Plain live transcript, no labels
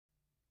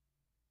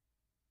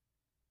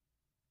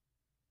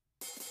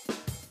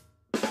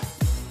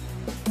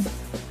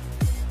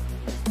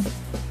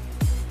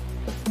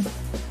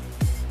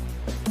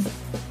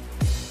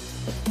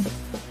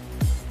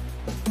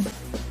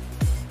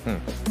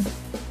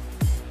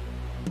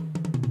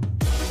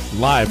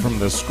live from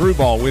the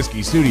Screwball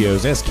Whiskey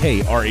Studios,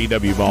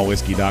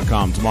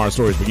 SKREWBallWhiskey.com. Tomorrow's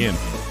stories begin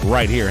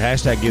right here.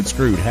 Hashtag get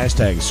screwed.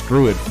 Hashtag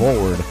screw it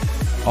forward.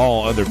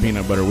 All other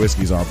peanut butter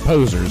whiskeys are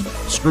posers.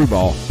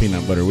 Screwball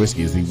Peanut Butter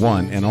Whiskey is the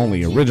one and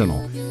only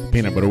original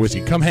peanut butter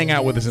whiskey. Come hang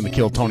out with us in the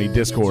Kill Tony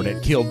Discord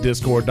at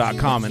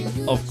killdiscord.com.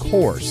 And, of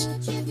course,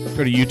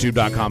 go to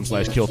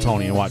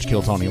youtube.com/KillTony and watch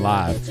Kill Tony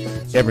live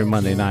every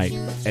Monday night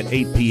at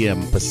 8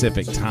 p.m.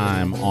 Pacific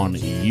time on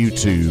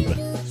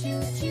YouTube.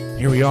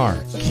 Here we are,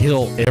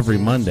 Kill Every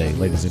Monday,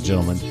 ladies and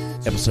gentlemen.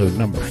 Episode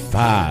number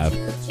 5,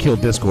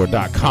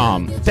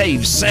 killdiscord.com.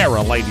 Dave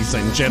Sarah, ladies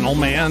and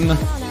gentlemen.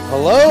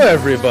 Hello,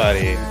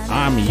 everybody.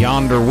 I'm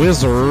Yonder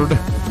Wizard,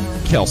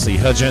 Kelsey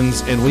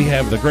Hudgens, and we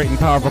have the great and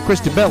powerful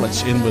Christy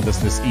Bellich in with us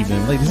this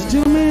evening, ladies and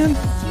gentlemen.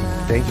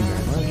 Thank you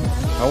very much.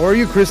 How are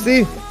you,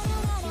 Christy?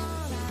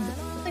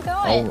 How's it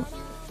going? Oh,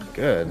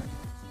 good.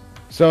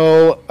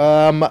 So,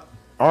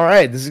 all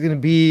right, this is going to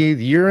be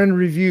the year-end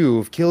review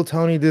of Kill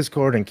Tony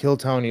Discord and Kill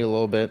Tony a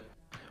little bit.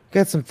 We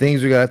got some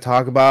things we got to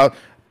talk about.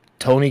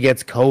 Tony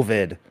gets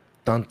COVID.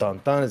 Dun, dun,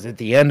 dun. Is it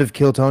the end of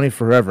Kill Tony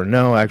forever?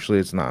 No, actually,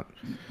 it's not.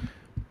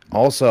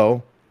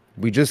 Also,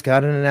 we just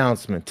got an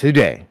announcement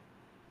today.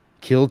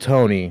 Kill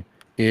Tony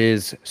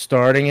is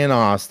starting in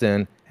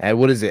Austin at,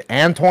 what is it,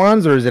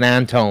 Antoine's or is it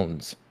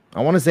Antone's?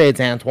 I want to say it's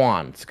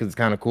Antoine's because it's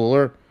kind of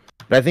cooler,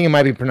 but I think it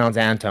might be pronounced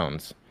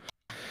Antone's.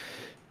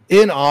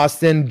 In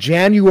Austin,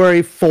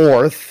 January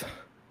 4th.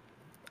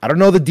 I don't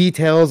know the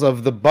details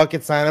of the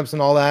bucket signups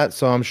and all that,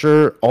 so I'm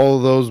sure all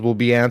of those will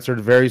be answered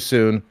very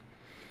soon.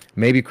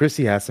 Maybe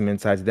Chrissy has some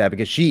insights to that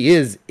because she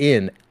is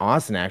in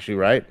Austin, actually,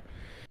 right?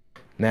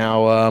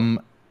 Now,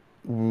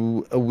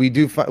 we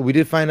did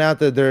find out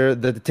that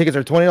the tickets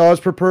are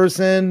 $20 per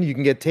person. You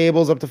can get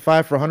tables up to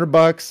 5 for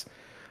 $100.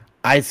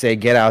 I'd say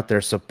get out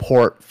there,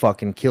 support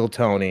fucking Kill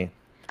Tony.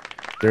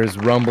 There's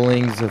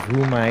rumblings of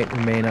who might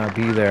and may not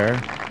be there.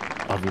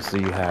 Obviously,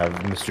 you have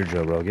Mr.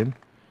 Joe Rogan.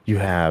 You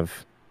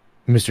have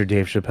Mr.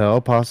 Dave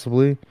Chappelle,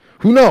 possibly.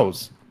 Who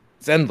knows?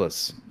 It's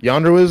endless.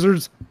 Yonder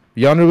Wizard,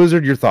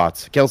 your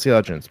thoughts. Kelsey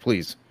Hutchins,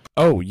 please.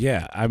 Oh,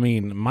 yeah. I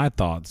mean, my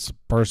thoughts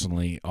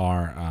personally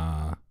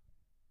are,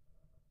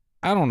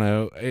 I don't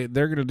know.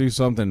 They're going to do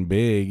something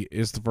big.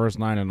 It's the first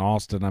night in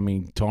Austin. I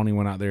mean, Tony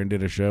went out there and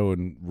did a show,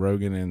 and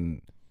Rogan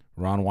and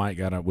Ron White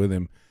got up with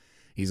him.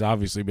 He's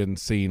obviously been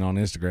seen on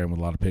Instagram with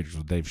a lot of pictures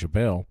with Dave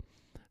Chappelle.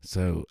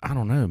 So, I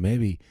don't know.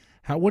 Maybe.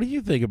 What do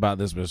you think about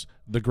this, Miss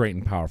the great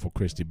and powerful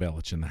Christy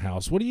Bellich in the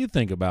house? What do you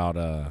think about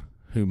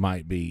who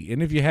might be?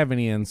 And if you have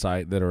any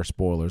insight that are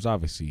spoilers,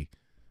 obviously,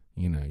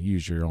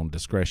 use your own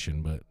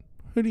discretion, but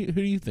who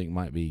do you think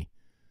might be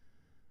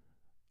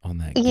on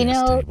that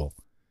guest table?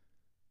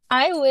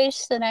 I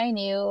wish that I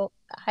knew.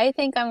 I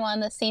think I'm on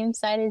the same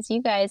side as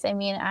you guys. I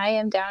mean, I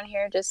am down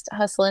here just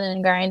hustling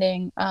and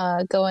grinding,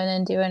 going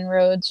and doing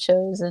road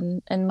shows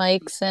and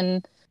mics,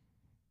 and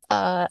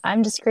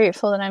I'm just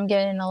grateful that I'm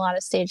getting a lot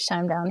of stage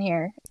time down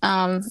here.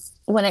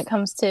 When it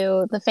comes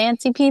to the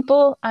fancy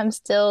people, I'm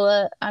still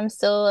a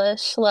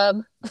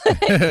schlub.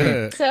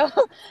 So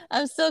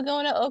I'm still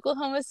going to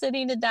Oklahoma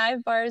City to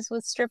dive bars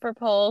with stripper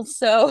poles.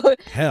 So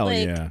hell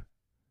yeah,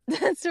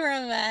 that's where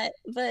I'm at.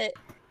 But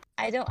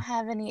I don't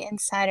have any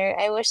insider.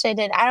 I wish I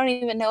did. I don't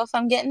even know if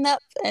I'm getting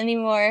up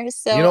anymore.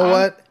 So you know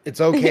what?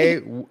 It's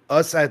okay.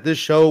 Us at this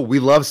show, we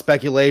love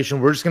speculation.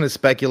 We're just gonna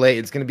speculate.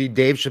 It's gonna be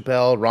Dave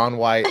Chappelle, Ron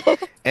White,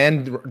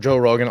 and Joe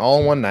Rogan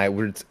all in one night.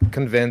 We're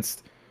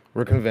convinced.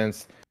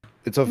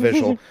 It's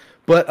official.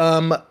 But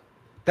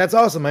that's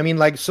awesome. I mean,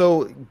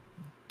 so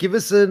give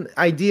us an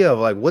idea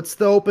of what's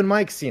the open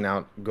mic scene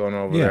going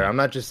over there. I'm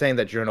not just saying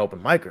that you're an open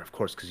micer, of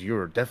course, because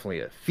you're definitely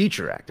a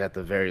feature act at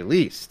the very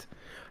least.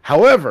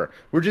 However,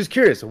 we're just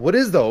curious. What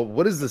is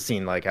the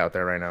scene like out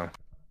there right now?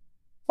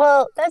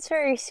 Well, that's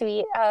very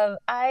sweet.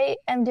 I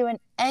am doing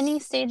any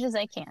stages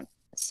I can.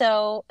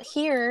 So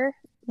here,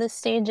 the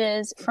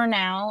stages for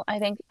now, I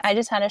think I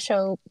just had a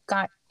show.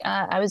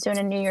 I was doing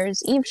a New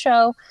Year's Eve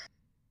show.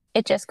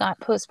 It just got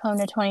postponed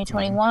to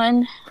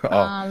 2021.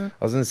 I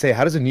was going to say,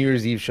 how does a New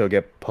Year's Eve show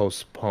get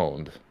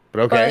postponed?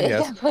 But okay,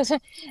 yes. They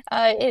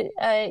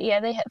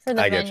hit for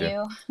the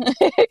venue.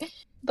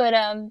 But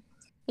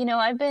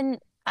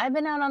I've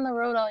been out on the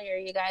road all year,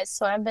 you guys.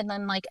 So I've been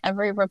in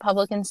every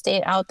Republican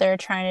state out there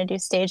trying to do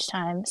stage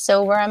time.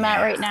 So where I'm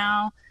at right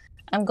now,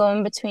 I'm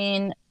going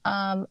between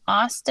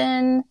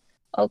Austin,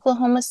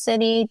 Oklahoma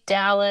City,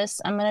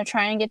 Dallas. I'm going to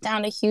try and get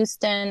down to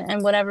Houston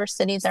and whatever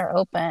cities are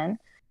open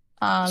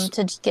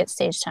to get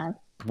stage time.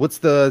 What's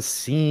the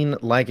scene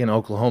like in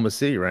Oklahoma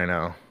City right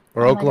now?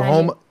 Or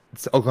Oklahoma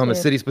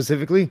City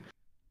specifically?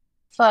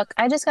 Fuck,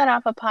 I just got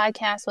off a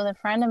podcast with a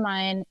friend of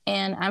mine,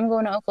 and I'm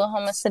going to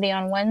Oklahoma City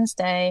on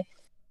Wednesday.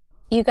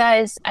 You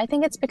guys, I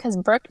think it's because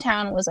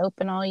Brooktown was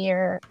open all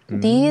year.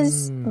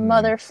 These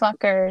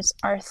motherfuckers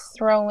are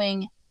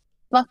throwing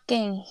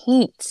fucking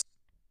heat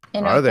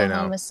in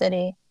Oklahoma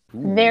City.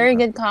 Ooh. Very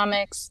good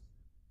comics.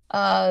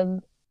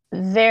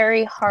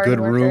 Very hard good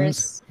workers.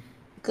 Rooms.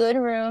 Good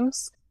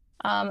rooms.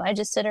 I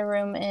just did a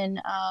room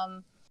in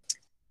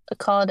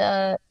called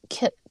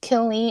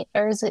Killeen,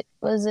 or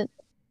was it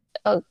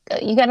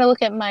you got to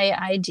look at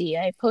my IG.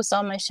 I post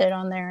all my shit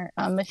on there.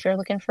 If you're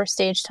looking for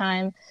stage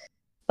time,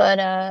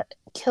 but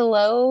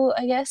Kilo,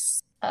 I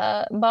guess,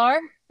 bar.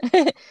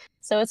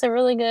 So it's a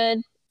really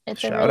good.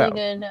 It's a Shout really out.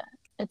 good.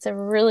 It's a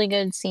really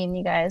good scene,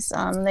 you guys.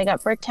 They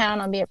got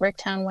Bricktown. I'll be at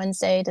Bricktown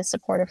Wednesday to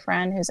support a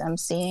friend who's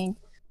emceeing.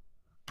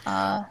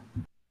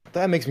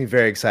 That makes me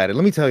very excited.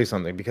 Let me tell you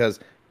something, because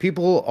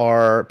people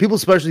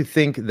especially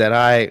think that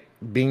I,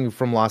 being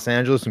from Los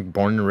Angeles and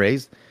born and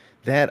raised,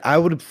 that I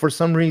would for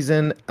some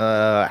reason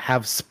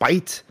have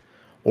spite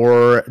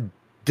or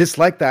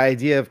dislike the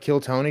idea of Kill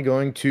Tony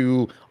going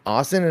to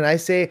Austin, and I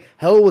say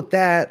hell with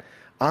that.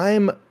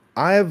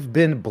 I've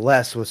been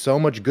blessed with so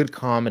much good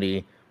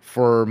comedy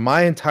for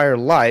my entire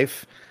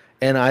life,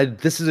 and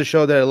this is a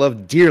show that I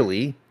love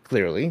dearly,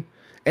 clearly,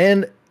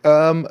 and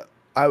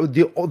I would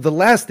the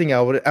last thing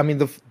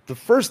the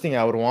first thing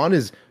I would want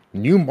is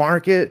new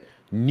market,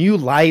 new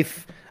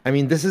life. I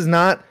mean, this is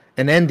not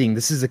an ending.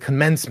 This is a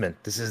commencement.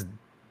 This is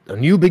a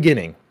new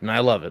beginning, and I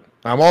love it.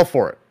 I'm all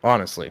for it,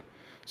 honestly.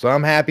 So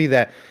I'm happy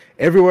that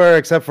everywhere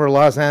except for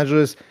Los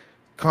Angeles,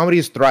 comedy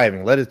is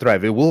thriving. Let it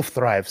thrive. It will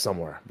thrive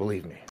somewhere.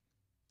 Believe me.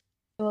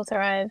 It will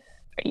thrive.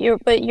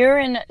 You're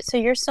in. So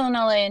you're still in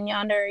LA, and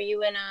Yonder. Are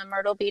you in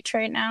Myrtle Beach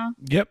right now?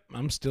 Yep,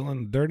 I'm still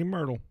in Dirty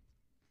Myrtle.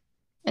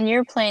 And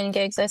you're playing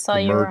gigs. I saw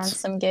The you were on Mertz.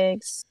 some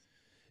gigs.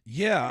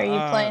 Yeah. Are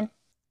you playing?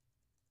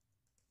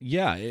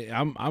 Yeah,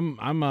 I'm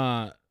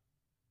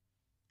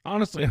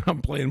honestly,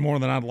 I'm playing more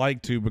than I'd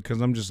like to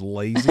because I'm just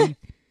lazy.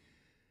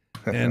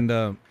 And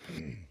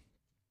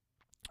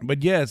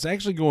but yeah, it's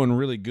actually going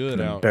really good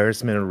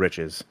Embarrassment of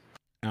riches.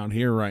 out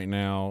here right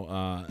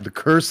now. The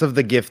curse of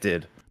the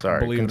gifted.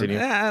 Sorry, Believe it or continue.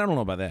 not, I don't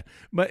know about that,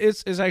 but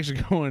it's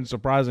actually going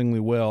surprisingly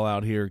well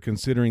out here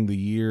considering the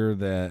year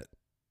that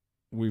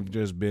we've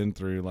just been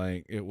through.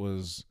 Like I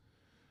was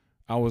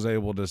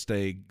able to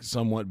stay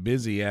somewhat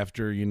busy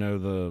after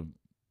the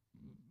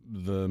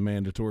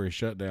mandatory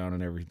shutdown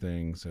and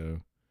everything.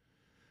 So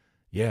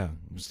yeah,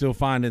 I'm still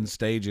finding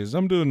stages.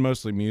 I'm doing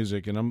mostly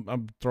music, and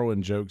I'm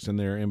throwing jokes in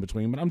there in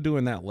between, but I'm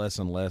doing that less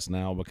and less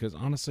now because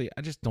honestly,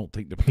 I just don't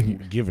think the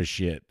people give a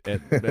shit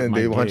at my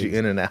They want you gigs.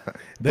 in and out.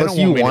 They Plus, don't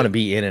you want me want to- to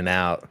be in and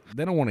out.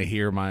 They don't want to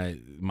hear my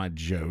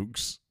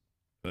jokes.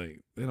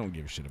 Like they don't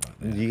give a shit about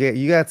that.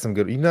 You got some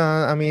good.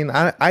 I mean,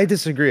 I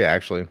disagree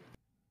actually.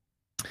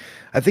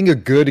 I think a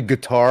good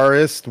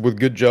guitarist with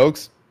good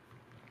jokes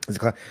is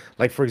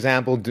like, for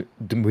example,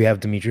 we have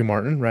Dimitri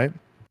Martin, right?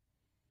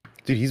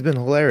 Dude, he's been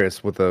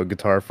hilarious with a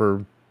guitar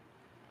for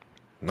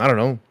I don't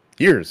know,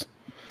 years.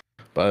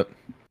 But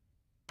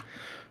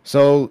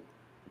so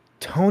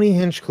Tony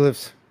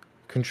Hinchcliffe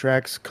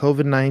contracts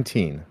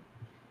COVID-19.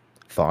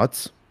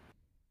 Thoughts?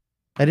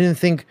 I didn't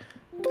think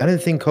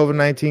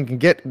COVID-19 can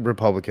get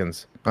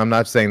Republicans. I'm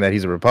not saying that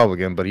he's a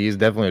Republican, but he's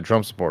definitely a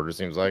Trump supporter, it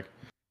seems like.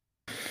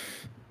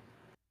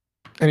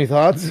 Any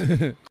thoughts?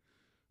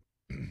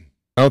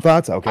 No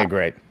thoughts? Okay,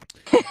 great.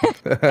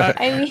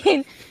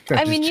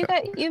 I mean,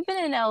 you've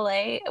been in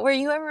LA. Were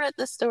you ever at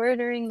the store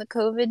during the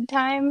COVID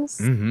times,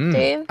 Mhm.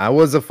 Dave?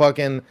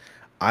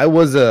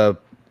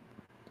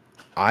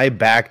 I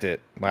backed it.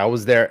 I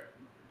was there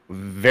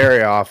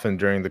very often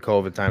during the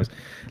COVID times.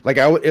 Like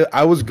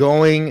I was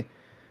going,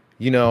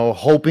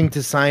 hoping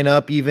to sign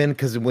up even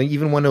because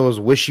even when it was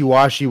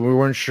wishy-washy, we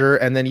weren't sure.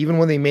 And then even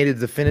when they made a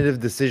definitive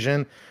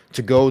decision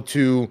to go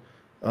to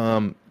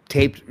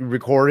taped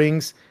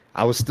recordings,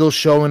 I was still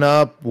showing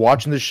up,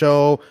 watching the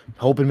show,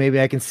 hoping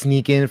maybe I can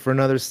sneak in for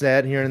another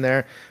set here and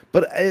there.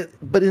 But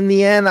in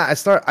the end, I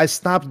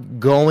stopped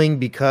going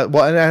because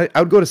and I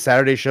would go to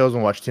Saturday shows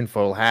and watch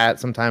Tinfoil Hat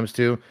sometimes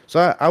too.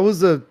 So I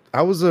was a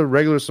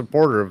regular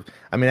supporter of.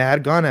 I mean, I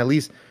had gone at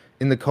least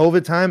in the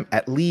COVID time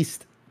at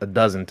least a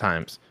dozen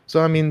times.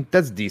 So I mean,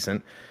 that's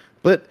decent.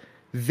 But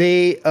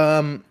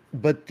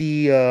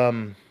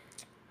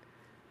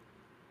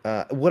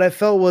what I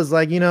felt was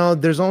like,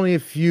 there's only a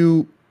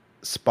few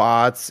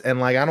spots, and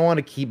like I don't want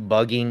to keep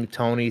bugging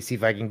Tony, see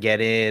if I can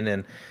get in.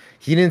 And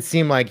he didn't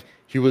seem like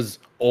he was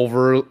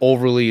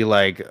overly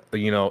like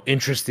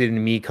interested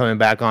in me coming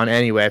back on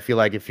anyway. I feel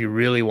like if he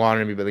really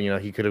wanted me, but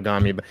he could have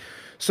gone me. But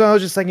so I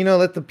was just like,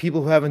 let the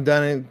people who haven't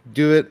done it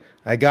do it.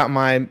 I got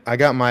my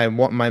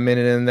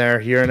minute in there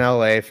here in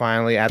LA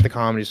finally at the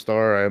Comedy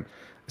Store.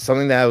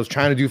 Something that I was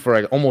trying to do for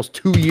like almost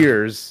 2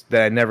 years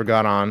that I never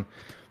got on.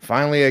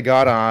 Finally, I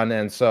got on,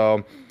 and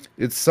so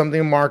it's something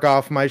to mark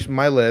off my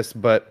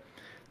list. But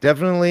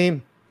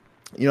definitely,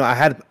 I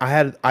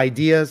had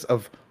ideas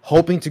of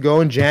hoping to go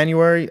on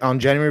January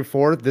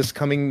 4th, this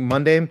coming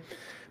Monday.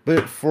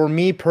 But for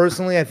me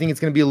personally, I think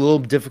it's going to be a little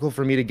difficult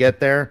for me to get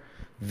there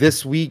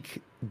this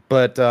week.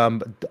 But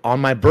on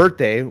my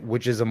birthday,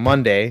 which is a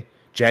Monday,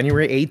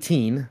 January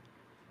 18,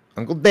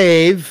 Uncle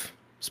Dave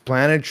is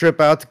planning a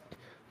trip out to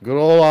good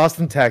old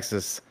Austin,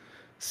 Texas.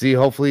 See,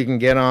 hopefully you can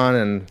get on,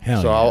 and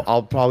Hell so yeah.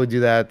 I'll probably do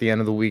that at the end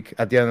of the week,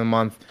 at the end of the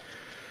month.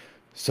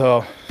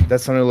 So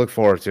that's something to look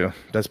forward to.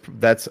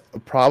 That's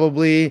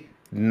probably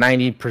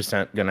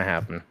 90% gonna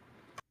happen.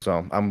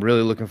 So I'm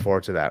really looking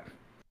forward to that.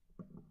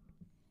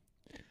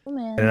 Oh,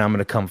 man. and then I'm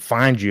gonna come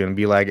find you and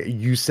be like,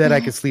 you said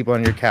I could sleep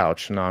on your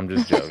couch. No, I'm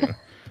just joking.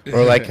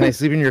 Or like, can I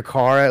sleep in your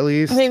car at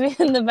least? Maybe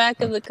in the back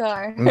of the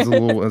car.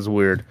 It's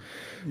weird.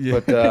 Yeah.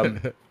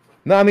 But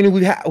no, I mean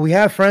we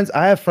have friends.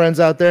 I have friends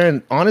out there,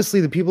 and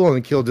honestly, the people on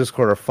the Kill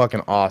Discord are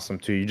fucking awesome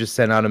too. You just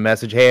send out a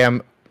message, hey,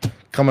 I'm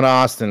coming to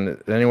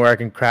Austin, anywhere I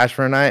can crash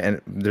for a night,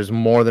 and there's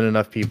more than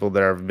enough people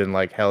that have been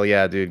like, hell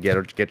yeah, dude,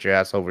 get your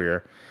ass over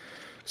here.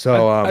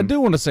 So I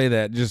do want to say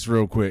that just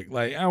real quick.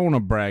 Like, I want to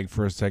brag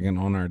for a second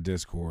on our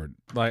Discord.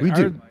 Like,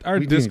 our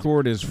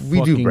Discord is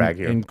fucking brag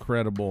here.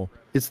 Incredible.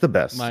 It's the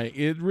best. Like,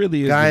 it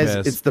really is Guys, the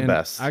best. it's the And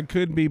best. I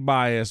could be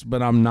biased,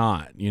 but I'm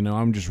not. You know,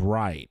 I'm just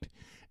right.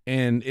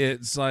 And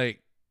it's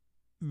like,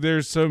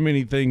 there's so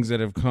many things that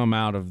have come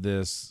out of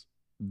this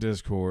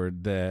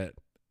Discord that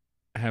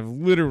have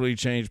literally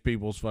changed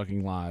people's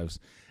fucking lives.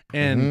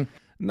 And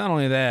not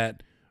only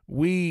that,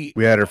 we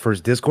had our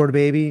first Discord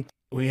baby.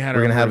 we're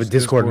gonna have a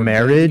Discord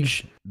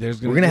marriage. We're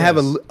We're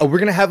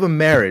gonna have a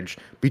marriage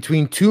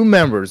between two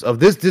members of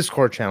this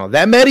Discord channel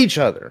that met each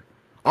other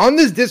on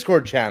this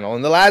Discord channel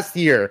in the last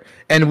year,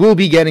 and will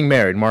be getting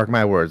married. Mark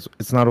my words.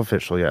 It's not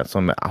official yet,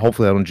 so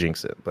hopefully I don't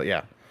jinx it. But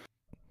yeah,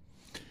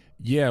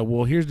 Yeah,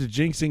 well, here's the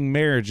jinxing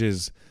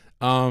marriages.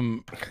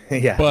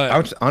 yeah.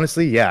 But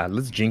Honestly, yeah,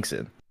 let's jinx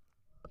it.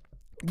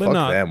 but Fuck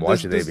no, them. Why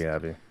should they be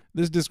happy?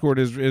 This Discord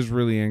is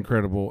really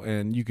incredible,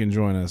 and you can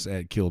join us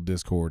at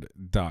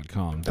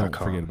killdiscord.com. Don't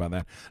forget about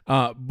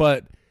that.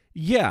 But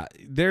yeah,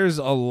 there's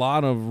a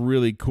lot of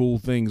really cool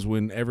things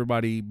when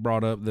everybody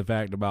brought up the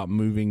fact about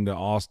moving to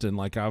Austin.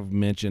 Like I've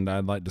mentioned,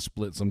 I'd like to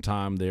split some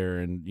time there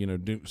and, you know,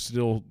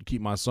 still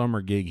keep my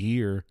summer gig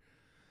here.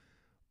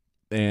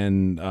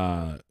 And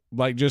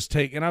like just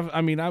take, and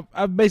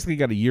I've basically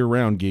got a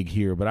year-round gig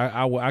here, but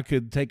I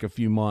could take a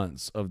few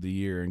months of the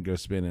year and go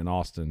spend in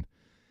Austin,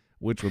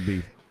 which would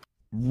be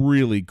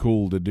really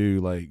cool to do,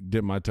 like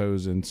dip my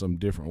toes in some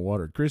different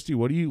water. Christy,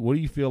 what do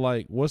you feel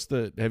like?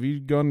 Have you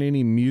gone to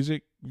any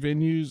music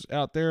venues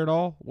out there at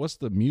all? What's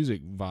the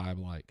music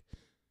vibe like?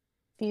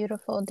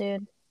 Beautiful,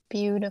 dude.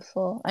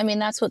 Beautiful. I mean,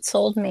 that's what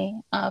sold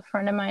me. A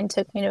friend of mine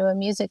took me to a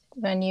music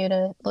venue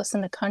to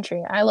listen to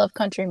country. I love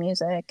country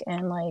music,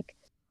 and like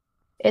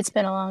it's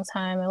been a long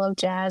time. I love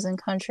jazz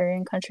and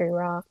country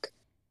rock.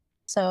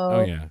 So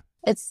Oh yeah.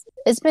 it's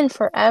been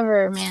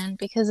forever, man,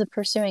 because of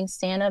pursuing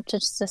stand-up,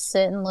 just to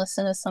sit and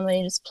listen to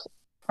somebody just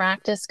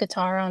practice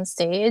guitar on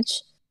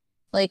stage.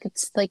 Like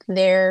it's like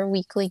their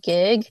weekly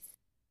gig,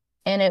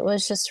 and it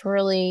was just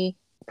really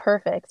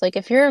perfect. Like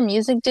if you're a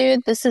music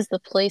dude, this is the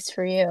place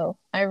for you.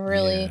 I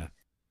really, Yeah.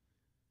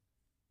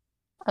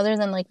 other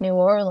than like New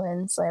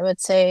Orleans, I would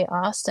say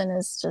Austin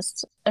is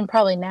just, and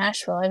probably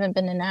Nashville. I haven't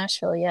been to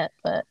Nashville yet,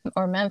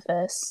 or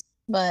Memphis,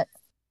 but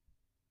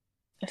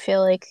I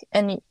feel like,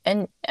 and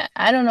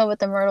I don't know what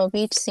the Myrtle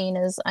Beach scene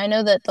is. I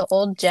know that the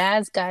old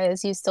jazz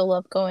guys used to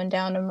love going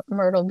down to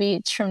Myrtle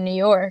Beach from New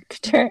York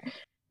to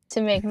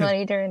make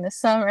money during the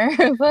summer,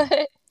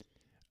 but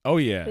Oh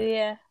yeah.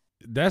 yeah.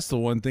 That's the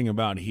one thing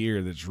about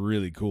here that's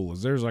really cool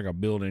is there's like a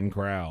built-in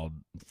crowd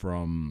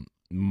from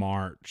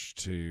March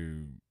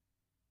to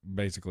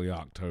basically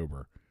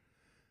October.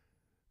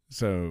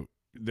 So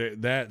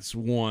that's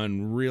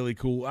one really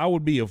cool. I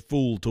would be a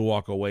fool to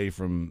walk away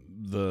from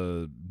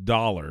the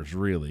dollars.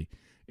 Really,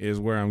 is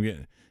where I'm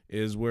getting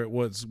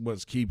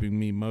what's keeping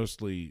me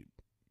mostly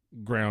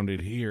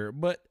grounded here.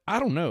 But I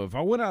don't know if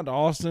I went out to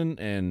Austin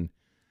and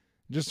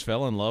just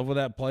fell in love with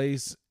that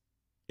place.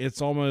 It's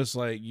almost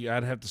like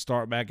I'd have to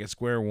start back at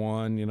square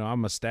one. You know,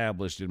 I'm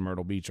established in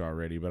Myrtle Beach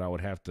already, but I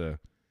would have to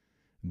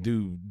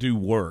do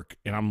work,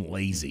 and I'm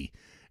lazy.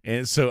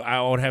 And so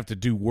I would have to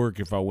do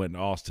work if I went to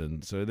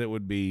Austin. So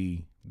that'd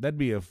be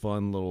a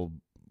fun little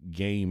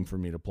game for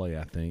me to play,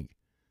 I think.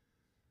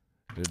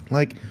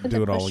 Like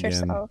Do it all again.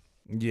 Yourself.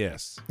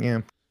 Yes.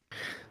 Yeah.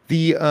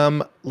 The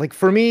like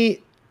for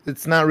me,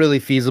 it's not really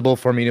feasible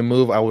for me to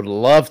move. I would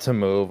love to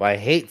move. I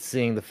hate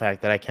seeing the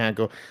fact that I can't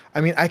go.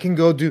 I mean, I can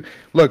go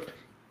look,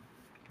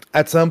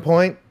 at some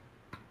point,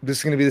 this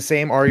is going to be the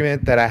same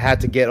argument that I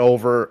had to get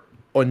over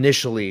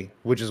initially,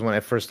 which is when I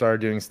first started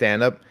doing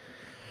stand-up,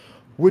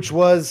 which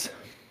was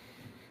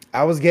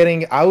I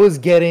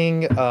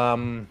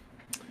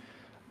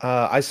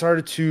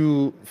started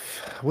to,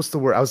 what's the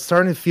word? I was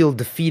starting to feel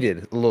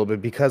defeated a little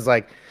bit because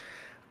like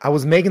I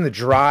was making the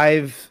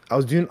drive. I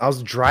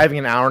was driving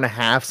an hour and a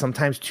half,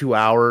 sometimes 2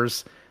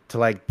 hours to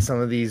like some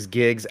of these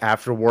gigs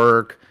after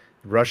work,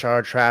 rush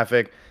hour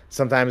traffic,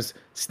 sometimes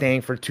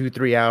staying for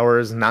 2-3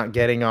 hours, not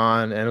getting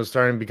on. And it was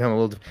starting to become a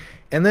little,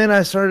 and then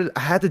I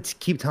had to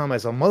keep telling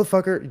myself,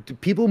 motherfucker,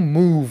 people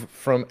move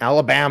from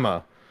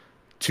Alabama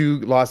to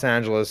Los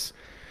Angeles.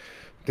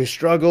 They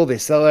struggle, they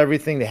sell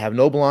everything, they have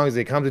no belongings,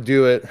 they come to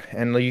do it,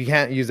 and you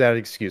can't use that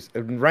excuse.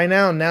 Right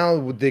now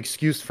the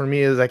excuse for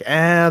me is like,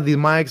 the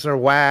mics are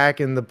whack,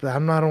 and I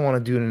don't want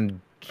to do it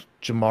in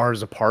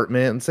Jamar's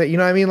apartment and say, you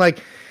know what I mean?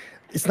 Like,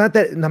 it's not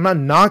that, I'm not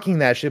knocking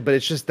that shit, but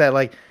it's just that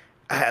like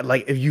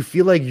if you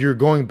feel like you're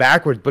going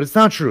backwards, but it's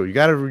not true.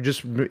 You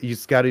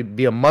just gotta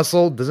be a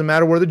muscle. Doesn't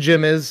matter where the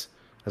gym is,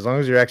 as long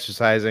as you're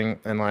exercising.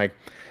 And like,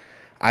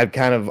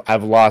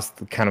 I've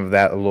lost kind of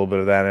that, a little bit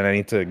of that, and I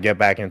need to get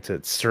back into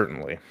it,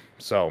 certainly.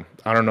 So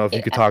I don't know if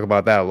you could Yeah, talk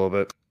about that a little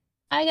bit.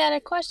 I got a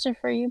question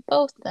for you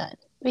both then,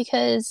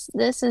 because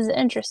this is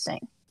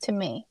interesting to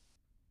me.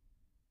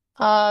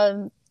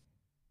 Um,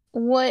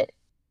 what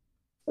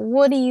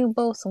what do you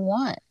both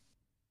want?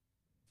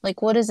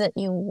 Like, what is it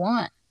you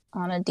want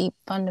on a deep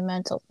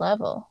fundamental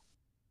level?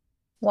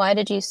 Why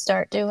did you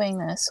start doing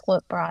this?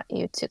 What brought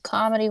you to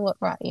comedy? What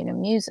brought you to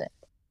music?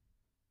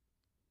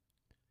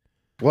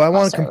 Well, I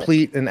I'll want to start with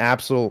complete an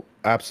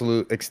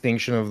absolute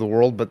extinction of the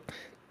world, but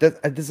that's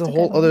a it's a good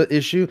whole other one.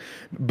 issue.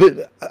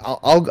 But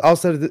I'll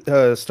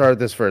start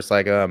this first.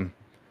 Like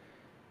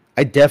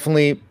I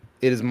definitely,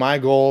 it is my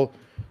goal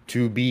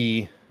to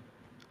be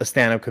a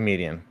stand-up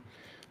comedian.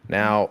 Mhm.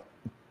 Now,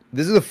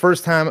 this is the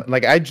first time,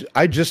 like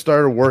I just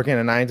started working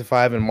a 9 to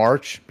 5 in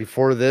March.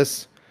 Before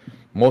this,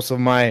 most of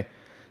my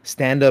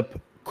stand-up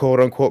quote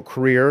unquote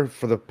career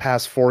for the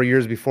past 4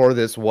 years before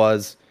this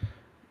was,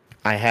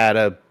 I had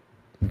a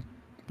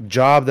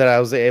job that I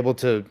was able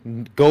to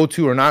go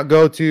to or not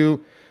go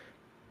to.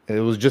 It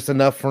was just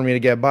enough for me to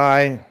get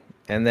by.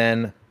 And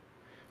then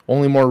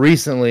only more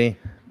recently,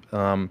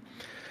 um,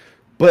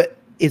 but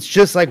it's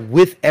just like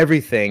with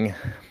everything,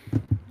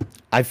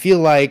 I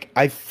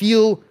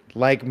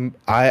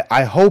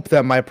hope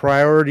that my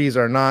priorities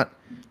are not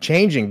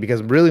changing,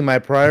 because really my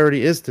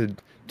priority is to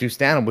do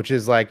stand up, which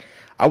is like,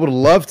 I would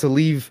love to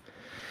leave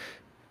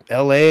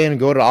LA and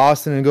go to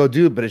Austin and go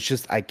do it, but it's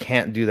just I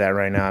can't do that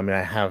right now. I mean,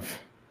 I have,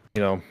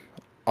 you know,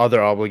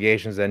 other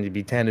obligations that need to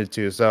be tended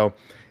to. So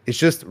it's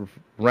just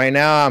right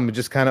now I'm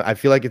just kind of, I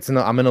feel like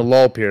I'm in a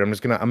lull period.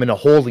 I'm in a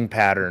holding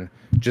pattern.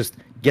 Just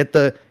get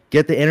the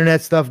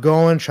internet stuff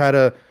going, try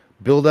to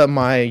build up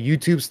my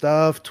YouTube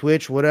stuff,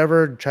 Twitch,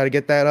 whatever, try to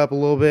get that up a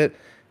little bit,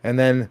 and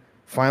then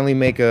finally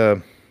make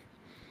a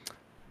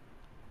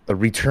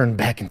return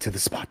back into the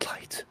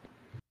spotlight.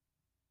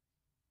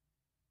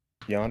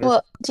 Yonder?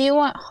 Well, do you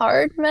want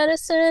hard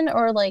medicine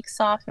or like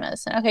soft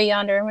medicine? Okay,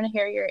 Yonder, I'm gonna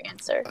hear your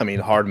answer. I mean,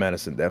 hard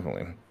medicine,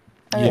 definitely.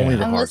 Okay, Only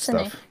the Yeah. I'm hard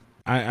listening. stuff.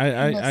 I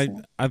I I'm I I,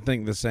 listening. I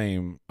think the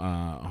same.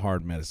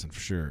 Hard medicine for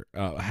sure.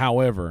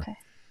 However, Okay.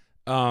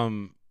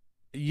 um,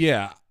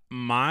 yeah,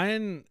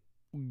 mine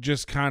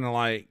just kind of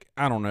like,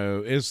 I don't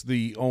know. It's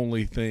the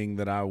only thing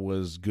that I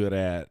was good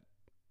at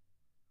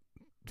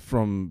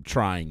from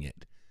trying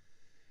it.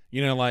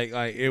 Like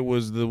it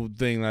was the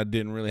thing that I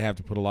didn't really have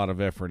to put a lot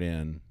of effort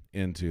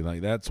into.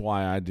 Like that's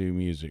why I do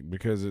music,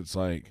 because it's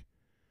like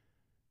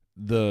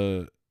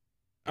the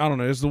I don't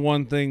know. It's the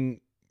one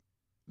thing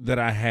that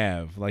I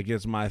have. Like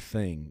it's my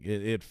thing.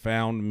 It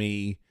found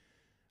me.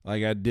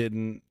 Like I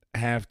didn't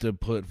have to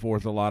put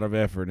forth a lot of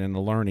effort into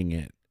learning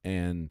it,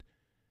 and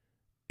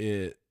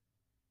it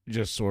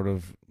just sort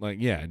of like,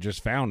 yeah, it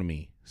just found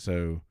me.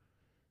 So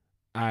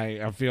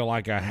I feel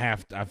like I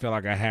feel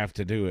like I have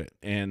to do it,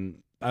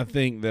 and I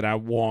think that I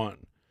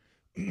want,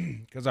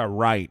 because I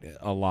write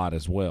a lot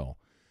as well.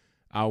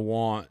 I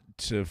want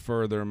to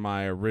further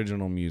my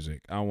original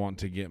music. I want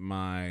to get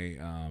my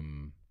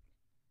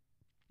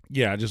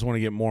yeah, I just want to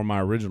get more of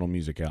my original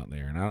music out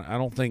there, and I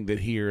don't think that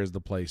here is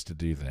the place to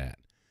do that,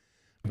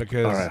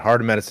 All right, because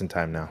hard medicine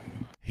time now.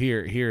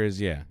 here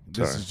is, yeah,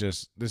 this Sorry.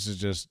 is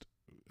just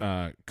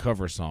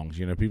cover songs.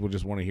 People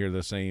just want to hear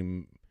the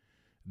same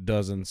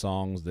dozen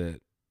songs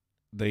that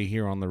they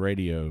hear on the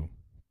radio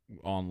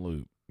on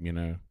loop.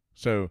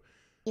 So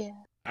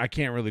Yeah. I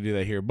can't really do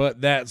that here,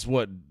 but that's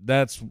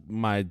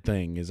my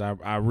thing, is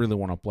I really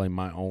want to play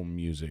my own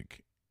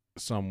music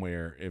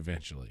somewhere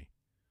eventually.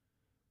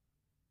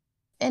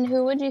 And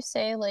who would you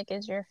say like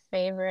is your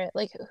favorite?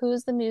 Like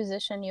who's the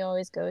musician you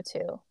always go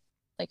to?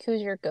 Like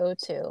who's your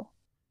go-to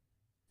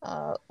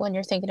when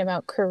you're thinking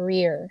about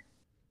career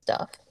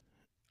stuff?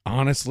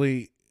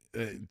 Honestly,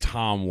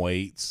 Tom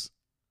Waits,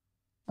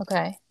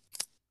 Okay.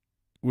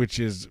 which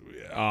is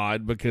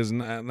odd because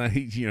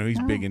he's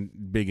Oh. big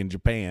in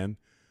Japan,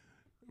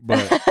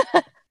 but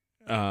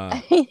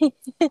uh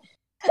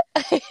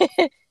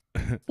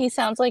He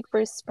sounds like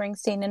Bruce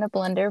Springsteen in a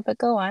blender, but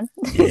go on.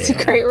 He's a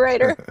yeah, great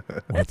writer.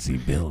 what's he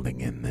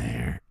building in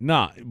there?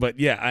 No, but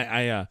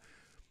yeah,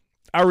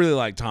 I really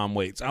like Tom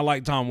Waits. I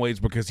like Tom Waits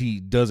because he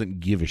doesn't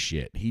give a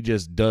shit. He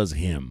just does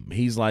him.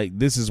 He's like,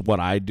 this is what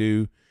I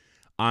do.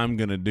 I'm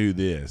gonna do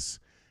this,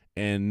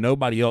 and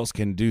nobody else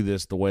can do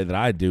this the way that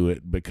I do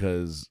it,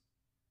 because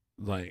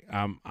like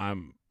I'm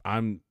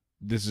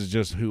this is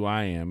just who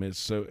I am. It's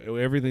so,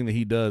 everything that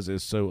he does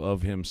is so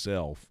of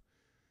himself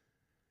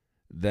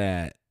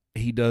that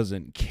he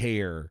doesn't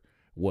care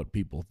what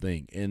people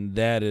think, and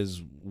that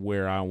is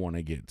where I want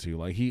to get to.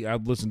 Like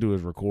I've listened to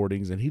his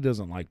recordings, and he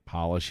doesn't like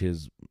polish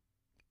his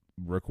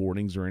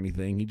recordings or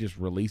anything. He just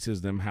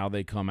releases them how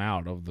they come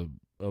out of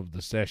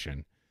the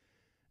session,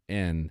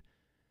 and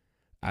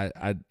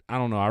I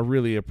don't know. I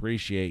really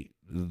appreciate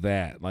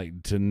that.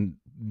 Like to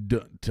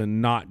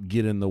not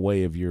get in the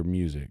way of your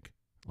music,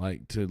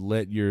 like to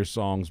let your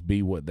songs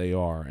be what they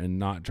are and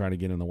not try to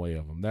get in the way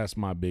of them. That's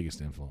my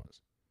biggest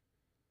influence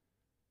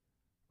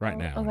right Oh,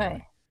 now, okay.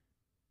 anyway.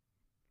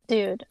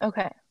 Dude,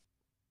 okay.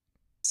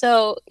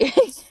 So,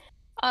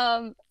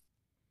 um,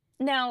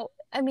 Now,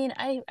 I mean,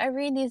 I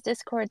read these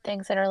Discord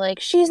things that are like,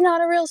 she's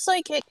not a real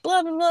psychic,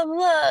 blah blah blah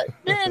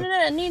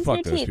blah, needs Fuck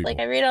new those teeth. Like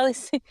people. I read all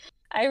these,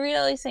 I read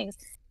all these things,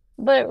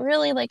 but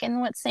really, like,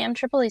 and what Sam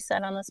Tripoli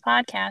said on this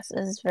podcast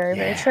is very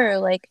very Yeah, true.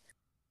 Like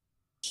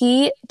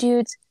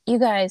dudes, you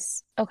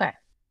guys, okay.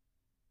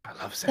 I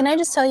love Sam. Can I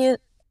just tell you?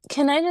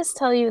 Can I just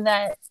tell you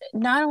that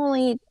not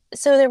only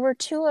so there were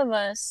two of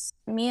us,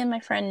 me and my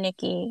friend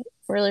Nikki,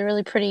 really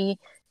really pretty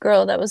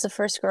girl that was the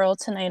first girl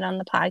tonight on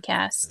the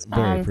podcast.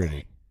 Very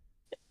pretty.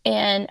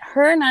 And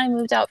her and I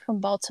moved out from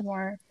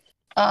Baltimore,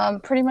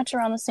 pretty much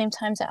around the same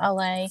time to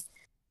LA.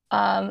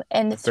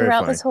 And That's very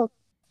throughout funny. this whole,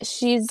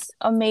 she's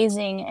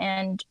amazing,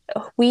 and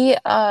we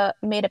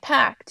made a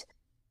pact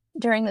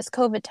during this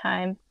COVID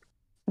time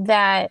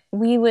that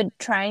we would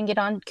try and get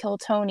on Kill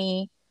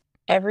Tony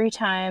every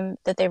time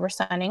that they were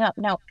signing up.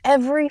 Now,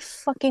 every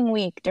fucking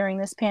week during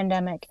this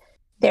pandemic,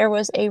 there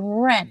was a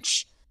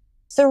wrench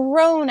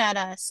thrown at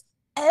us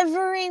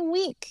every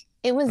week.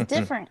 It was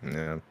different.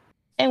 Yeah.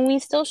 And we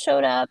still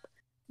showed up.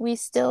 We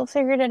still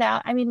figured it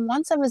out. I mean,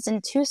 once I was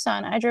in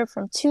Tucson, I drove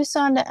from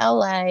Tucson to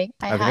LA. I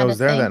think I had was a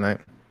there thing. that night.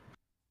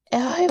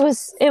 It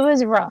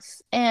was rough,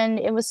 and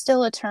it was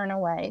still a turn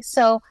away.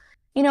 So,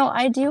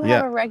 I do have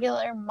Yeah. a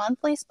regular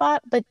monthly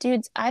spot, but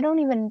dudes, I don't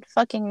even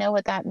fucking know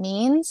what that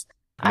means.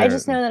 I Yeah.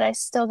 just know that I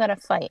still gotta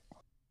fight.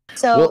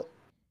 So, Well,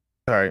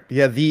 sorry.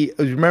 Yeah,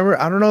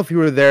 remember, I don't know if you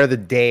were there the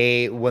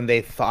day when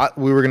they thought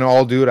we were gonna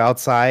all do it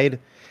outside.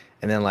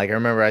 And then, like, I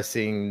remember I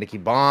seeing Nikki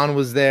Bond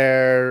was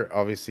there,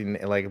 obviously,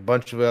 like a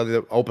bunch of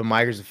other open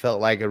micers. It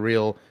felt like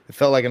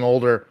an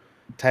older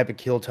type of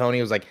Kill Tony.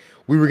 It was like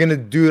we were gonna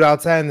do it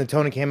outside, and then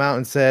Tony came out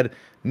and said,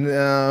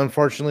 "No,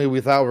 unfortunately, we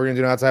thought we were gonna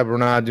do it outside, but we're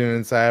not doing it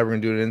inside. We're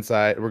gonna do it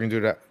inside. We're gonna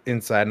do it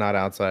inside, not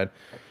outside."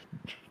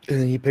 And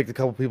then he picked a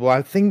couple people.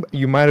 I think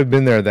you might have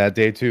been there that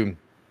day too.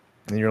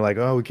 And you're like,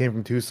 "Oh, we came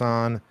from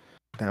Tucson."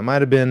 That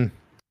might have been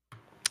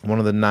one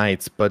of the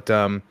nights, but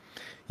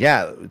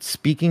yeah,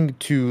 speaking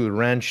to the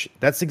wrench,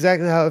 that's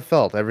exactly how it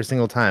felt every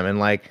single time. And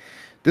like,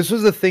 this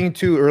was the thing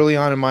too early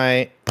on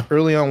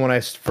when I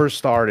first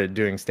started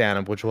doing stand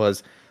up, which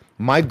was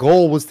my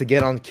goal was to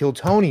get on Kill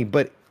Tony,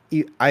 but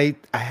I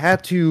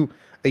had to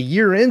a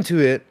year into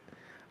it.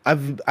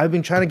 I've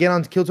been trying to get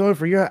on Kill Tony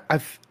for a year. I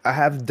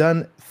have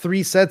done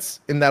 3 sets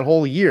in that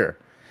whole year,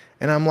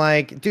 and I'm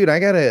like, dude,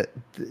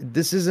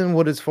 this isn't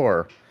what it's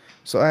for.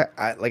 So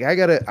I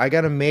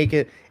gotta make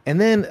it, and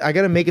then I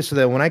gotta make it so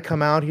that when I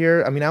come out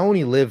here, I mean, I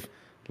only live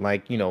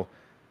like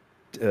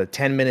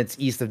 10 minutes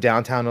east of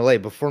downtown LA,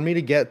 but for me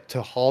to get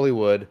to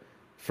Hollywood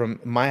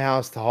from my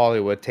house to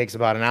Hollywood takes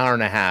about an hour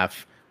and a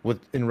half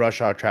in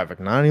rush hour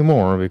traffic. Not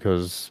anymore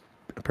because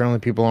apparently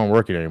people aren't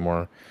working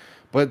anymore.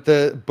 But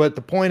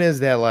the point is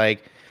that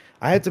like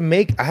I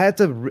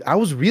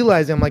was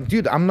realizing, I'm like,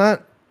 dude, I'm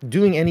not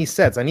doing any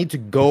sets. I need to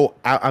go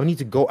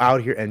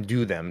out here and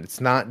do them. It's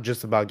not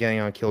just about getting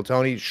on Kill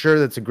Tony. Sure,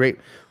 that's a great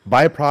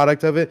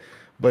byproduct of it,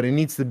 but it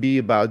needs to be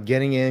about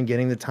getting in,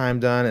 getting the time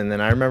done. And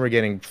then I remember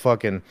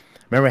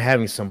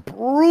having some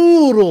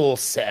brutal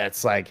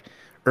sets like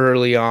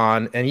early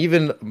on, and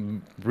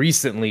even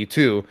recently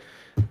too.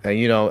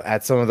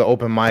 At some of the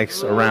open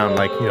mics around,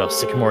 like,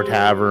 Sycamore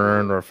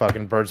Tavern or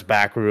fucking Bird's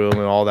Back Room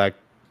and all that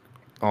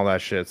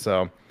shit.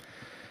 So,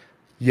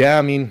 yeah,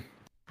 I mean,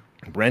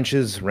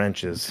 wrenches,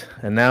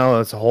 and now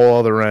it's a whole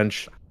other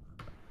wrench.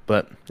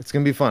 But it's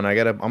gonna be fun. I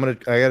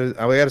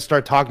gotta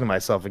start talking to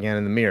myself again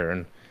in the mirror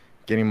and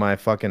getting my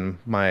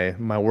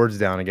words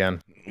down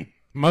again.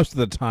 Most of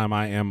the time,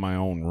 I am my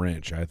own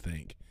wrench. I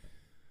think.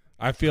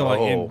 I feel like,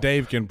 Oh, and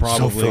Dave can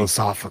probably so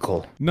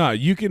philosophical. No,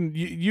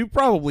 you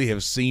probably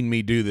have seen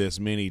me do this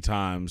many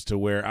times to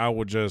where I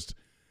would just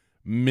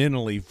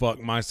mentally fuck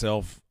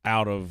myself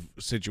out of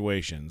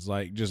situations,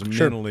 like just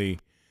Sure. mentally.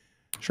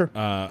 Sure.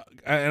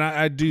 And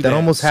I do that. That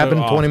almost so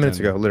happened 20 minutes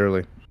often. ago,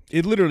 literally.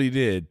 It literally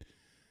did.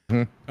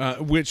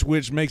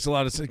 Which makes a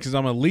lot of sense because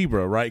I'm a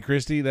Libra, right,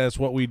 Christy? That's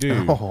what we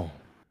do.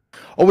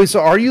 Oh wait, so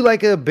are you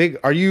like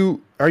are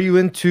you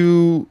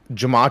into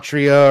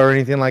gematria or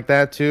anything like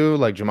that too?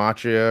 Like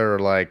gematria or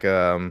like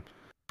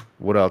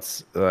what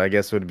else? I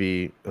guess would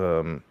be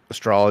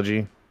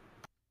astrology.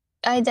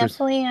 I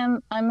definitely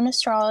am. I'm an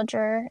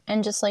astrologer,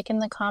 and just like in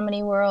the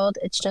comedy world,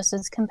 it's just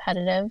as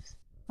competitive.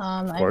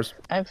 Of course.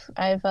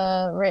 I've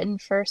written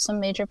for some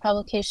major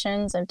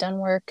publications. I've done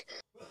work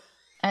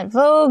at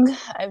Vogue.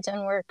 I've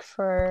done work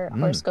for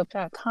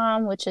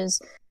horoscope.com, which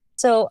is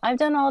so I've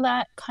done all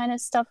that kind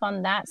of stuff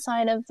on that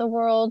side of the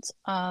world.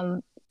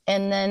 And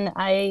then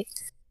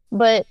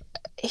but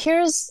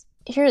here's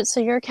so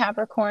you're a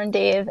Capricorn,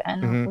 Dave,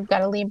 and we've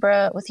got a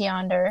Libra with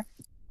Yonder.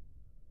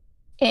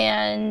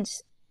 And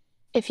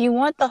if you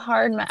want the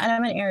hard, and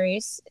I'm an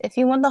Aries, if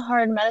you want the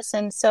hard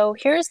medicine, so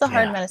here's the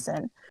hard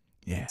medicine.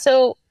 Yeah.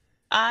 So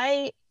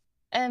I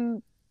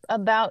am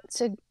about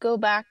to go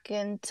back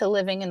into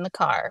living in the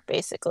car,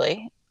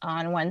 basically,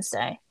 on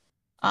Wednesday.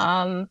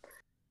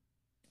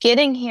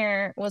 Getting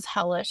here was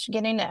hellish.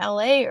 Getting to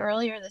LA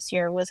earlier this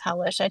year was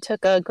hellish. I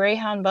took a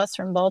Greyhound bus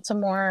from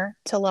Baltimore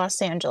to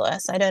Los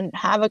Angeles. I didn't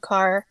have a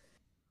car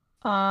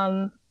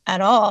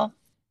at all.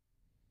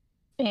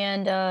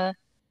 And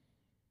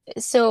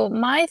so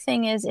my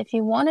thing is, if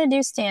you want to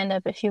do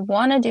stand-up, if you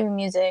want to do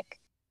music,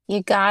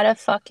 you gotta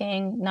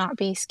fucking not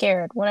be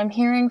scared. What I'm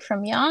hearing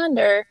from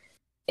Yonder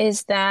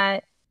is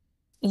that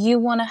you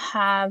want to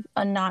have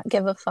a not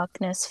give a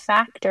fuckness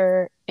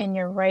factor in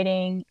your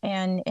writing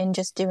and in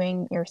just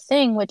doing your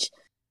thing, which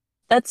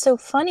that's so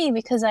funny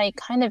because I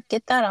kind of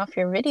get that off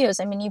your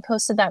videos. I mean, you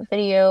posted that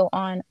video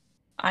on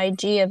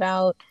IG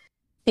about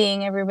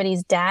being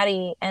everybody's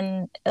daddy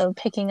and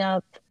picking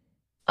up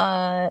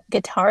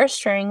guitar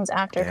strings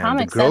after Damn,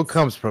 comics. the girl That's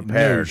comes No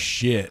prepared.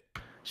 shit.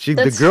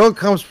 The girl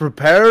comes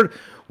prepared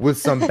with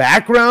some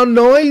background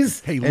noise,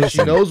 Hey, and she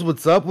listen. knows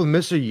what's up with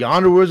Mr.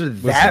 Yonder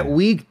Wizard that Listen.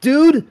 week,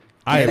 dude.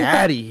 I- Get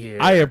out of here.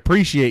 I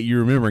appreciate you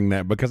remembering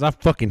that because I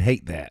fucking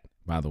hate that,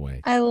 by the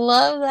way. I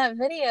love that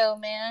video,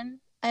 man.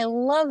 I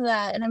love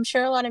that. And I'm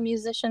sure a lot of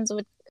musicians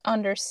would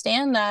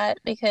understand that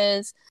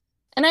because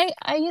and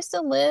I used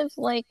to live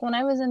like when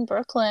I was in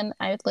Brooklyn,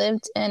 I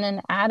lived in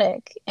an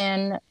attic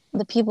and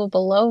the people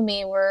below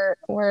me were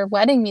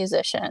wedding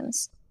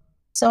musicians.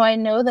 So I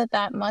know that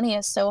that money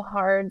is so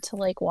hard to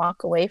like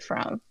walk away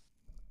from.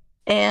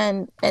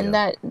 And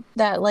that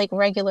like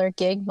regular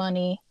gig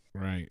money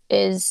Right.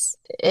 it's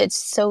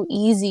so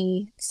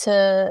easy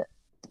to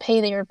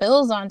pay your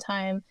bills on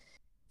time.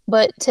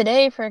 But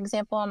today, for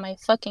example, on my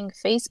fucking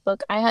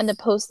Facebook, I had to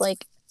post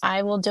like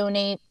I will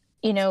donate,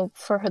 you know,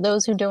 for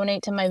those who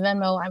donate to my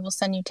Venmo, I will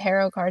send you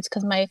tarot cards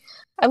because I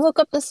woke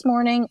up this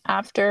morning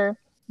after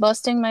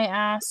busting my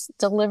ass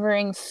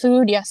delivering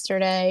food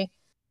yesterday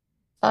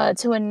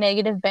to a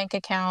negative bank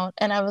account,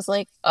 and I was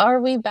like, are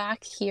we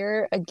back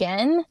here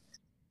again?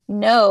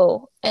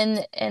 No.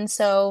 And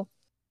so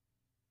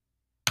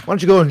Why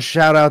don't you go and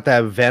shout out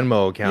that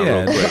Venmo account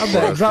Yeah, real quick? drop for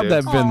that, us, drop dude?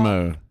 that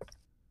Venmo.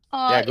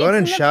 Yeah, go ahead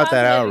and it's in the shout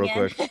that out positive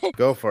real again. quick.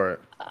 Go for it.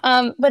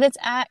 But it's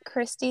at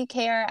Christy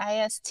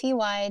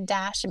KRISTY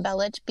dash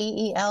Belich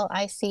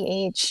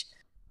BELICH.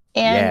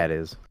 And Yeah, it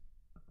is.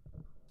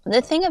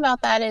 the thing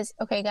about that is,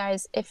 okay,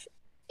 guys, if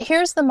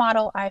here's the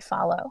model I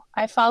follow.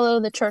 I follow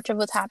the Church of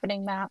What's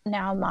Happening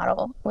Now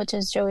model, which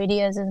is Joey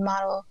Diaz's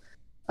model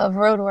of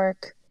road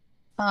work.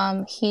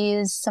 He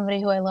is somebody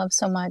who I love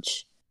so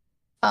much.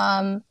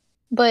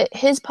 But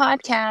his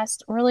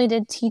podcast really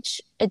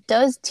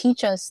does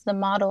teach us the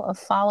model of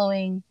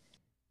following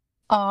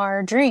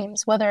our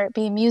dreams, whether it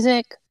be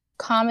music,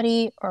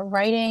 comedy, or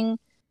writing,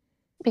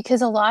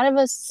 because a lot of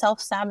us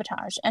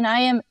self-sabotage. And I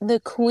am the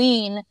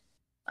queen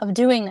of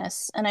doing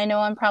this. And I know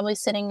I'm probably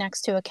sitting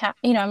next to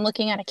I'm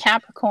looking at a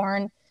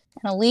Capricorn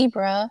and a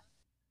Libra.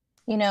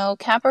 You know,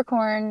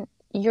 Capricorn,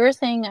 your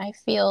thing I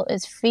feel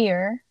is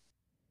fear.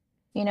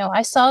 You know,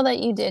 I saw that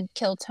you did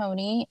kill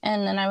Tony,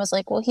 and then I was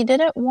like, well, he did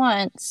it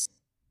once.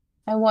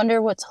 I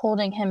wonder what's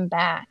holding him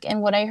back.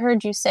 And what I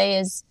heard you say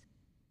is,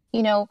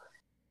 you know,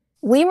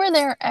 we were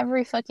there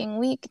every fucking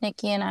week,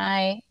 Nikki and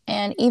I,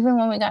 and even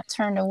when we got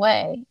turned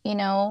away, you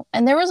know,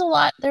 and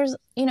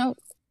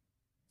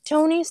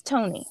Tony's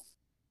Tony.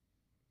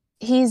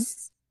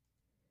 He's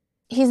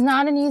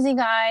not an easy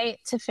guy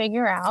to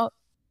figure out.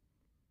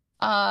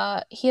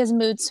 He has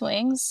mood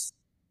swings.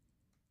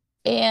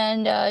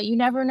 And you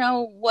never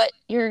know what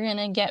you're going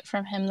to get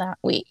from him that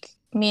week.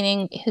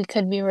 Meaning he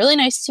could be really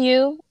nice to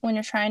you when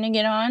you're trying to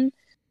get on,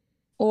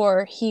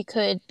 or he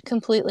could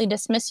completely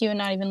dismiss you and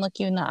not even look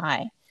you in the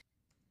eye.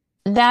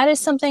 That is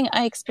something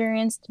I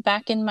experienced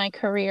back in my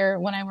career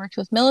when I worked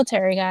with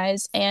military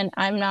guys, and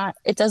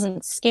it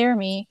doesn't scare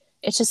me.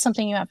 It's just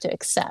something you have to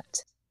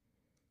accept.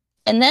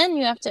 And then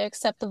you have to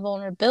accept the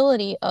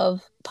vulnerability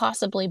of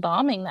possibly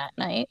bombing that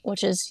night,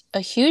 which is a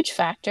huge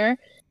factor.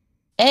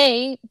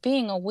 Being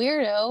a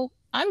weirdo,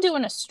 I'm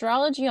doing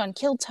astrology on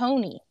Kill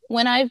Tony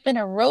when I've been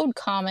a road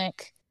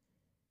comic,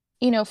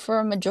 you know, for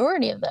a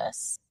majority of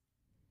this.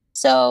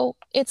 So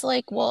it's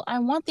like, well, I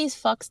want these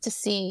fucks to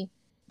see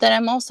that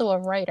I'm also a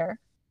writer,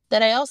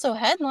 that I also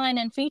headline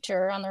and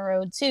feature on the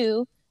road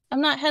too.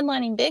 I'm not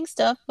headlining big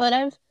stuff,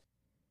 but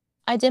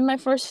I did my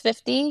first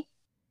 50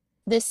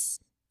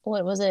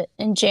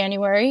 in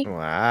January.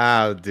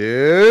 Wow,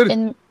 dude.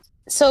 And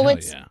so Hell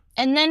yeah.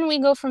 and then we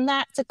go from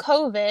that to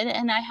COVID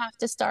and I have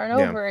to start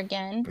over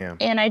again. Yeah.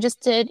 And I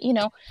just did, you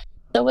know,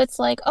 so it's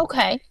like,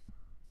 okay,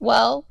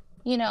 well,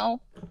 you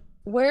know,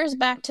 where's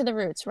back to the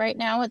roots? Right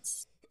now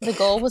the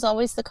goal was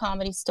always the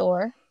Comedy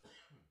Store.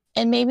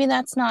 And maybe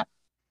that's not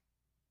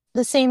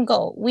the same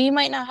goal. We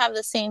might not have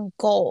the same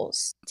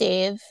goals,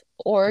 Dave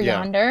or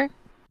Yonder,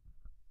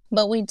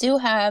 but we do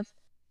have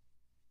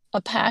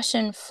a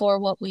passion for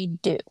what we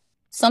do.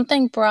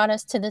 Something brought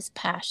us to this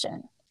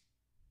passion.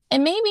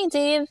 And maybe,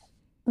 Dave,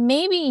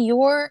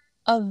 you're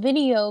a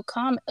video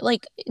comic.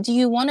 Like, do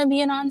you want to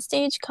be an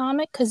onstage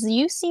comic? Because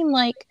you seem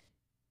like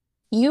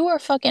you are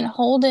fucking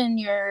holding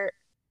your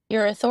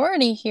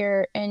authority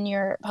here in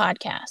your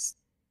podcast.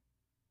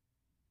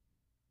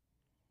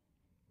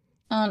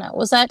 I don't know.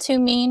 Was that too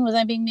mean? Was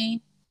I being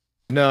mean?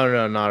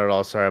 No, not at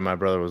all. Sorry, my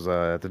brother was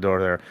at the door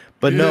there.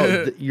 But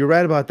no, you're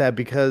right about that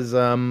because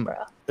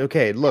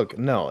okay, look,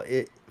 no,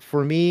 it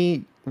for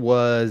me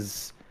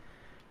was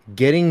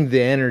getting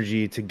the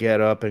energy to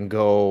get up and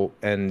go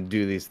and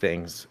do these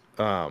things.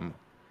 And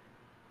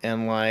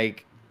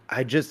like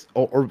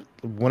or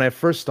when I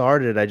first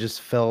started, I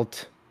just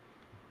felt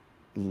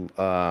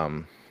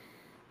um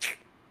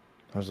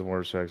how's the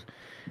word sex?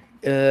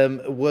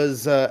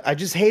 Was I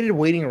just hated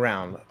waiting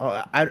around.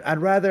 I'd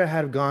rather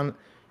have gone.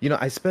 You know,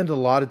 I spent a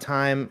lot of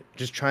time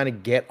just trying to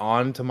get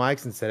on to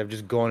mics instead of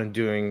just going and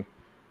doing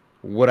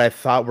what I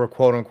thought were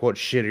quote unquote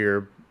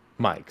shittier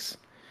mics.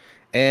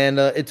 And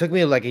it took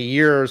me like a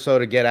year or so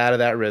to get out of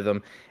that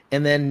rhythm.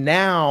 And then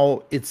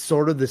now it's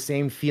sort of the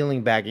same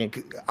feeling back in.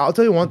 I'll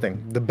tell you one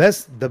thing: the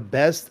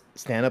best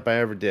stand up I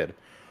ever did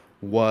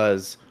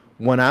was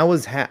when I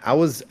was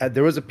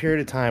there was a period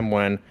of time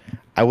when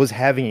I was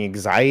having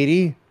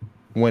anxiety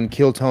when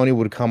Kill Tony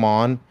would come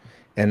on,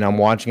 and I'm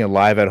watching it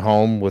live at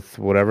home with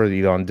whatever,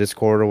 either on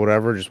Discord or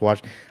whatever. Just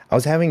watch. I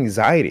was having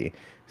anxiety,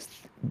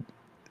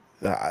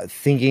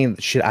 thinking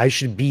I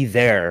should be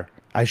there.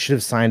 I should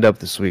have signed up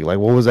this week. Like,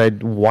 what was I?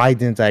 Why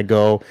didn't I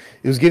go?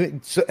 It was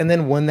giving. So, and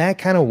then when that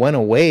kind of went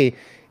away,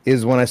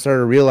 is when I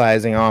started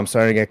realizing, oh, I'm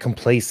starting to get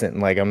complacent.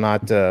 Like, I'm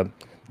not. The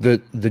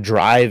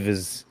drive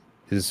is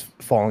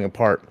falling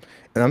apart.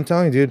 And I'm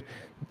telling you, dude,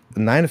 the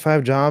 9 to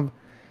 5 job,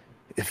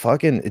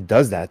 it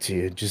does that to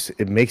you.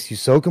 It makes you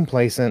so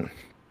complacent.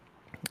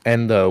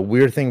 And the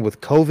weird thing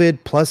with COVID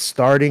plus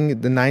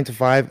starting the 9 to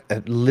 5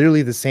 at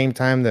literally the same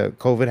time that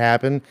COVID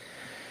happened,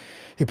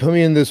 he put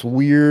me in this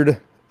weird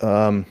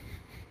down.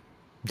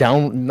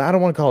 I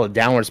don't want to call it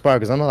downward spiral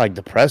because I'm not like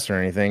depressed or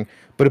anything,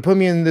 but it put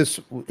me in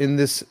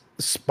this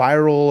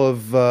spiral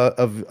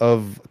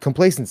of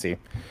complacency.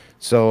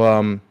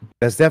 So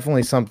that's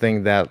definitely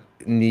something that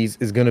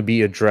is going to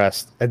be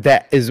addressed.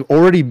 That is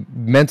already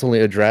mentally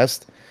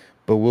addressed,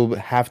 but will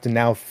have to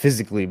now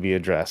physically be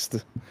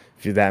addressed.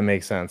 If that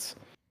makes sense.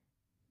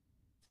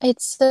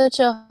 It's such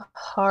a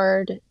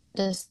hard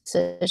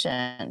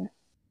decision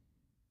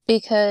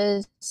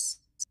because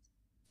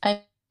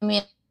I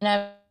mean,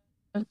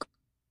 I've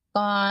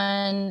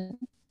gone,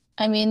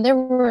 I mean, there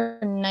were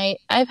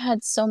I've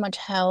had so much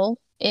hell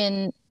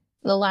in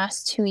the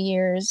last 2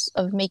 years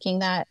of making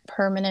that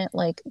permanent,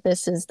 like,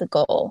 this is the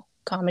goal.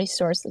 Comedy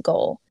Store is the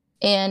goal.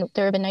 And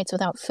there have been nights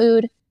without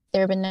food.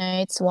 There have been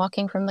nights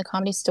walking from the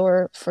Comedy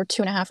Store for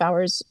 2.5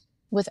 hours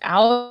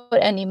without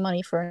any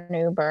money for an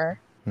Uber,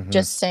 Mm-hmm.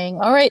 just saying,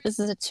 all right, this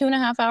is a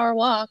 2.5 hour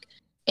walk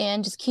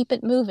and just keep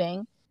it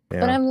moving. But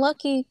Yeah. I'm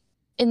lucky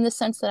in the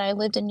sense that I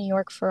lived in New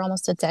York for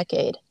almost a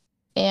decade.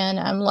 And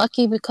I'm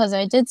lucky because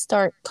I did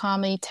start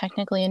comedy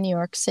technically in New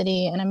York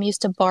City, and I'm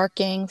used to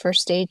barking for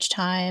stage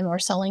time or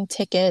selling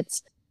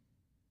tickets.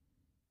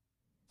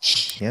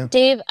 Yeah.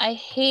 Dave, I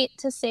hate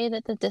to say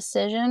that the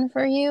decision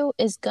for you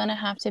is going to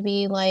have to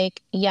be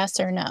like yes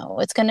or no.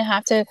 It's going to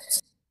have to,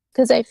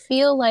 because I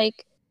feel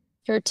like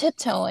you're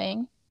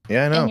tiptoeing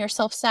Yeah, I and know. you're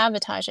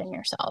self-sabotaging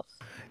yourself.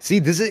 See,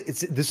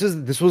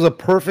 this was a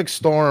perfect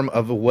storm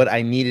of what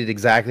I needed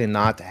exactly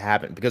not to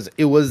happen because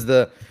it was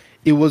the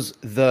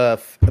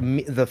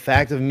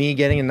fact of me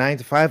getting a 9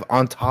 to 5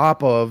 on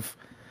top of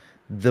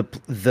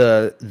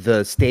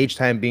the stage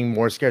time being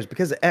more scarce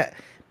because at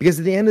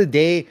the end of the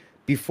day,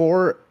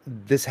 before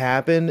this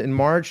happened in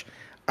March,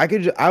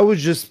 I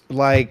was just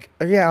like,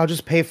 yeah, I'll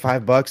just pay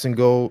 $5 and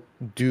go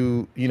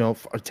do, or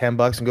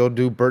 $10 and go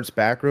do Bert's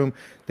back room,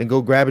 then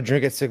go grab a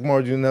drink at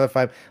Sycamore, do another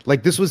five.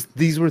 Like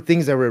these were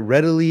things that were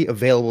readily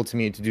available to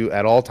me to do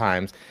at all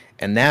times,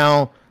 and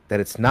now that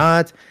it's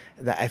not,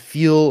 that I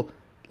feel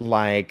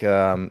like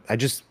I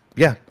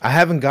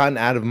haven't gotten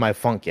out of my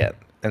funk yet,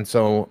 and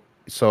so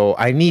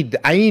I need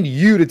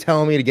you to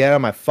tell me to get out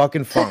of my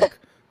fucking funk,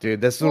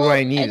 dude. This is what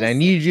I Well, need. I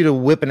need you to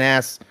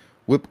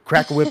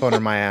crack a whip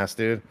under my ass,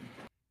 dude.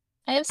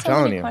 I have I'm so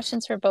telling many you.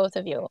 questions for both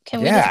of you. Can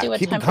we just Yeah, do a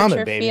keep it coming,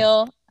 temperature baby.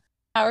 feel?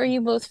 How are you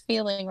both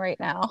feeling right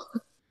now?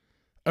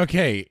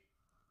 Okay,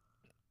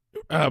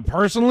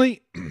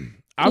 personally,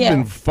 I've Yeah.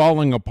 been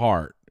falling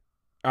apart.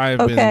 I've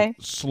been Okay.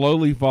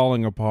 slowly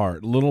falling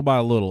apart, little by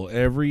little.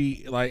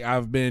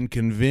 I've been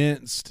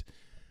convinced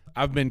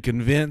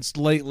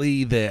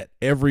lately that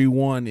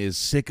everyone is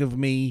sick of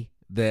me,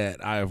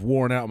 that I have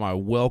worn out my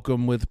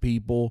welcome with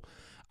people.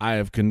 I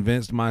have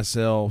convinced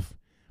myself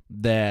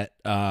that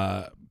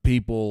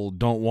people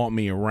don't want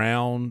me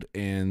around,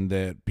 and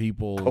that Oh,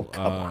 people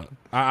come on.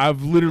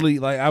 I've literally,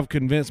 I've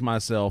convinced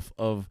myself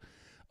of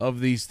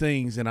these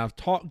things, and I've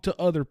talked to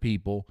other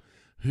people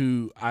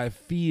who I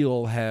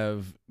feel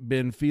have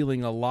been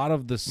feeling a lot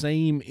of the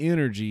same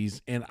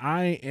energies, and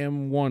I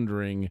am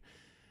wondering,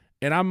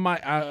 and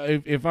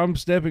if I'm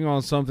stepping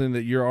on something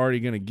that you're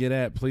already going to get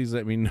at, please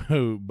let me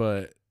know.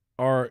 But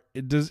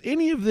does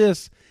any of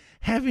this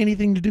have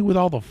anything to do with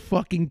all the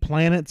fucking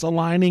planets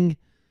aligning?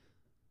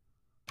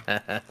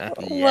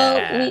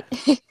 Well, Yeah.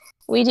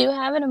 we do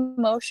have an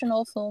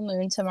emotional full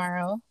moon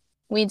tomorrow.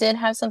 We did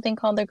have something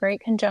called the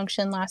Great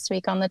Conjunction last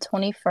week on the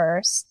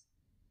 21st.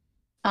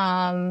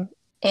 Um,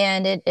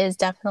 and it is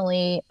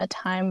definitely a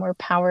time where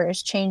power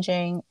is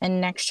changing.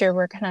 And next year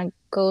we're gonna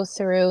go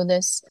through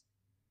this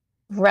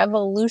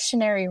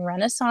revolutionary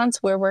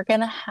renaissance where we're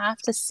gonna have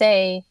to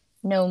say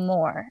no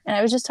more. And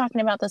I was just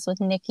talking about this with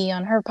Nikki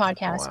on her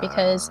podcast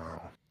because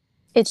Wow.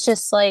 it's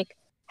just like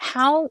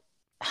how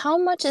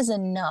much is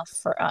enough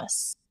for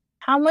us?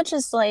 How much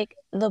is like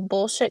the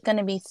bullshit going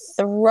to be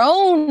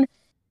thrown?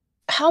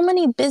 How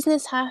many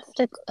businesses have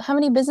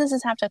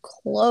to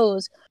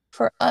close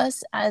for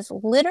us as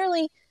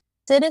literally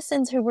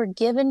citizens who were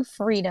given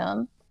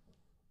freedom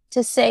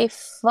to say,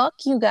 fuck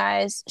you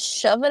guys,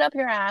 shove it up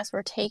your ass,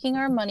 we're taking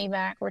our money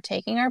back, we're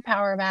taking our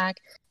power back,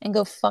 and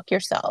go fuck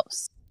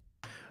yourselves.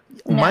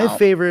 My Now,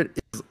 favorite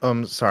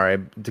is sorry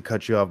to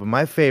cut you off, but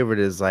my favorite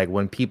is like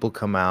when people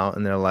come out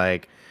and they're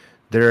like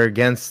they're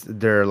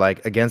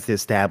like against the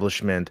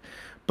establishment,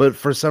 but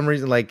for some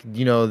reason, like,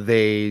 you know,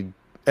 they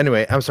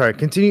anyway, I'm sorry,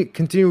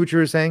 continue what you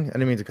were saying. I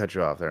didn't mean to cut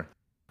you off there.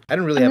 I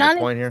didn't really I'm have a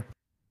not point here.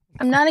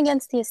 I'm not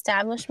against the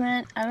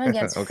establishment. I'm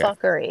against Okay.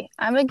 fuckery.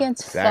 I'm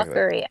against Exactly.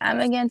 fuckery. I'm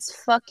against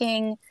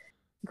fucking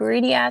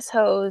greedy ass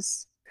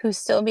hoes who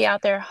still be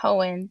out there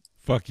hoeing.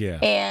 Fuck yeah.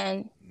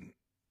 And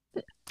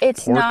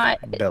it's Pork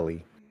not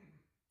belly.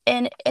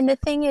 and the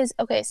thing is,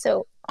 okay,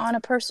 so on a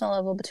personal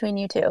level between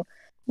you two,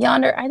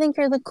 Yonder, I think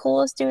you're the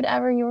coolest dude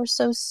ever. You were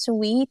so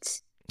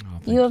sweet. Oh,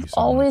 thank You have so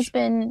always much.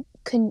 been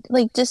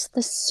like just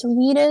the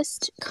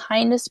sweetest,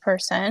 kindest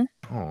person.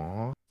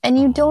 Aw. And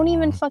you don't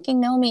even Aw. fucking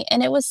know me.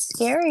 And it was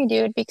scary,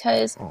 dude,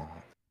 because Aw.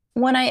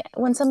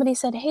 when somebody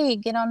said, "Hey,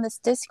 get on this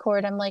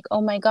Discord," I'm like,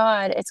 "Oh my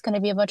God, it's going to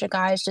be a bunch of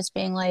guys just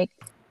being like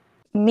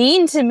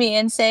mean to me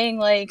and saying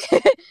like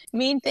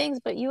mean things."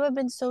 But you have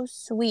been so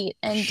sweet.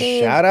 And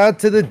Dave, Shout out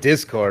to the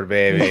Discord,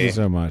 Thank you baby.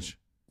 so much.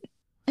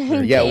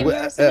 Yeah, Dave,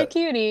 you're such a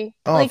cutie.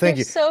 oh, Like, thank you're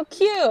you. so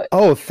cute.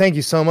 Oh, thank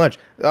you so much.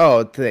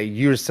 Oh,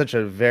 you're such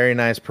a very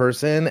nice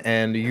person,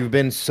 and you've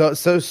been so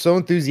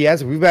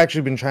enthusiastic. We've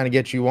actually been trying to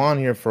get you on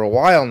here for a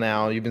while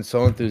now. You've been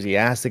so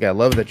enthusiastic. I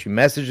love that you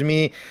messaged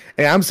me.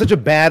 And I'm such a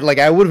bad, like,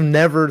 I would have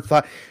never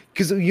thought,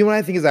 because you know what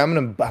I think is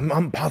I'm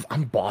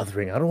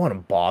bothering. I don't want to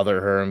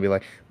bother her and be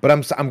like, but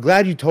I'm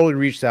glad you totally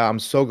reached out. I'm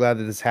so glad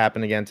that this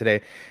happened again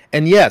today.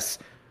 And yes,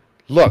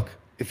 look,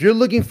 if you're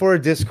looking for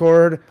a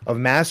Discord of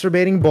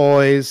masturbating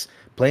boys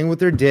playing with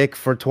their dick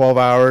for 12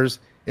 hours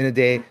in a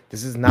day,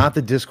 this is not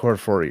the Discord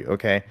for you,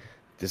 okay?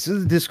 This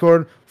is the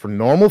Discord for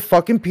normal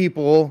fucking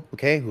people,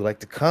 okay, who like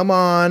to come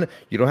on.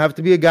 You don't have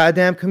to be a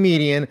goddamn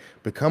comedian,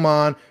 but come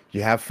on,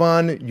 you have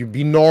fun, you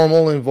be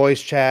normal in voice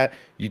chat,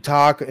 you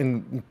talk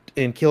in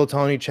Kill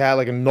Tony chat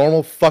like a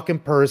normal fucking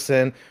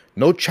person,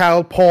 no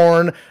child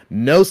porn,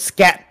 no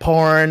scat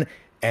porn,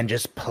 and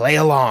just play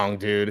along,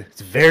 dude.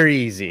 It's very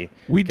easy.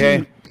 We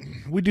okay?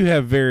 do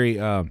have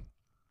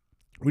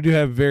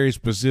very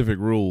specific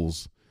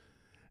rules,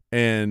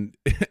 and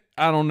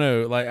I don't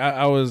know, like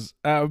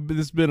this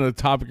has been a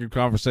topic of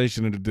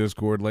conversation in the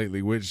Discord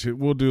lately, which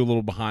we'll do a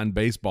little behind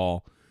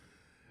baseball,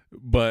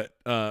 but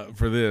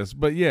for this,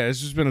 but yeah, it's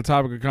just been a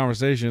topic of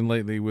conversation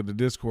lately with the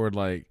Discord.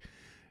 Like,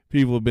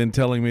 people have been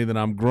telling me that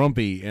I'm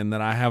grumpy and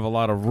that I have a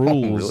lot of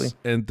rules really?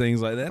 and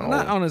things like that. And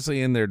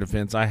honestly, in their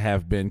defense, I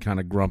have been kind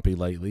of grumpy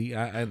lately,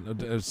 I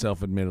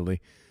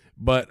self-admittedly,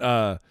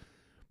 but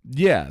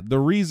yeah, the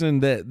reason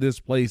that this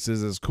place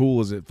is as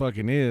cool as it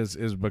fucking is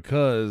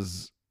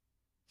because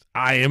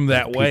I am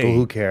that way. People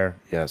who care.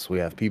 Yes, we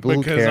have people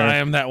who care. Because I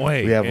am that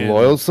way. We have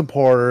loyal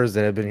supporters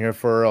that have been here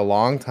for a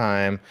long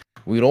time.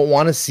 We don't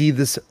want to see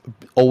this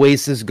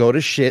oasis go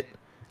to shit.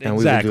 And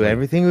we will do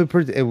everything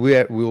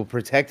we will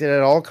protect it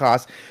at all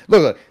costs.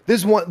 Look,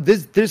 there's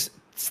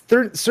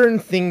certain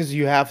things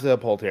you have to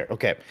uphold here.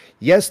 Okay,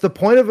 yes, the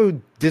point of a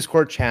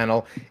Discord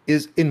channel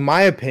is, in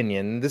my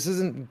opinion, this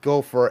doesn't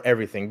go for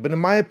everything, but in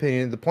my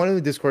opinion, the point of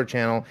the Discord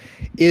channel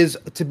is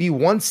to be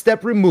one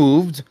step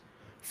removed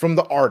from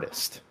the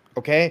artist.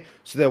 Okay,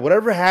 so that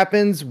whatever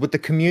happens with the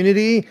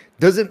community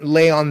doesn't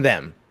lay on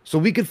them. So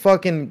we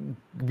can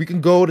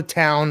go to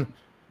town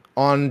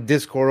on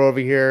Discord over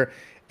here,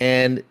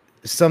 and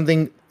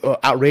something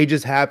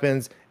outrageous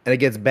happens and it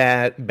gets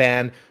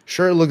banned.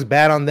 Sure, it looks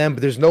bad on them,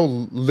 but there's no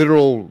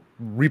literal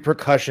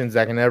repercussions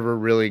that can ever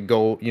really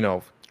go,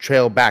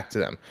 trail back to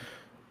them.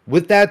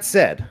 With that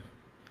said,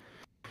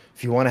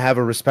 if you want to have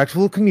a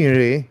respectful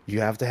community,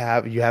 you have to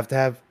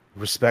have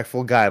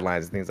respectful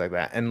guidelines and things like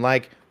that. And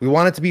like, we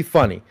want it to be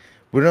funny.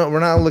 We're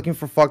not looking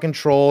for fucking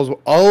trolls.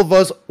 All of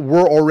us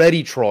were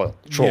already trolls.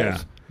 Yeah.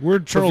 We're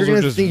trolls.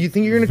 You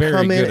think you're gonna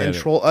come in and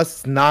troll us?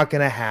 It's not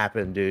gonna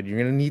happen, dude. You're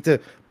gonna need to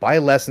buy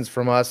lessons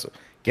from us.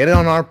 Get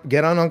on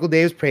Uncle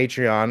Dave's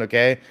Patreon,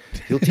 okay?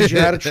 He'll teach you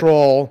how to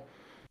troll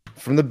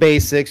from the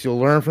basics. You'll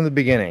learn from the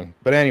beginning.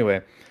 But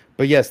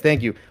yes,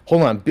 thank you.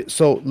 Hold on.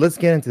 So let's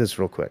get into this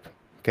real quick,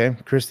 okay?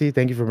 Christy,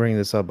 thank you for bringing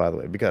this up, by the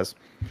way, because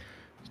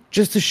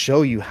just to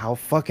show you how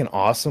fucking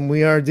awesome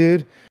we are,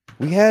 dude.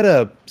 We had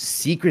a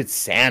Secret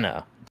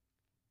Santa.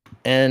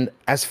 And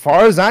as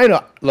far as I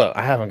know, look,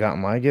 I haven't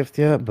gotten my gift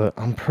yet, but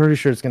I'm pretty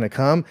sure it's going to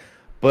come.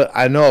 But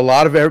I know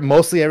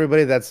mostly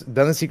everybody that's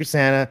done the Secret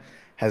Santa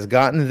has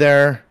gotten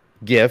their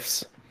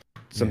gifts.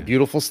 Some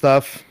beautiful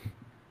stuff.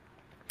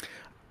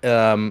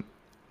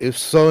 If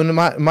so, in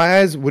my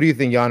eyes, what do you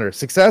think, Yonder?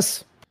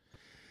 Success?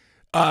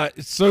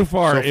 So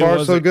far,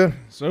 so good.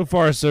 So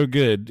far, so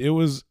good. It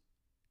was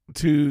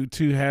to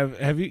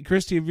have you,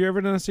 Christy, have you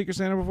ever done a Secret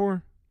Santa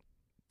before?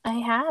 I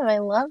have. I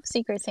love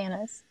Secret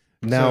Santas.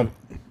 Now, So,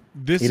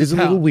 this it is a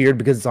how, little weird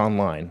because it's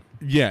online.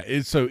 Yeah,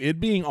 so it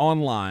being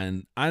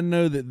online, I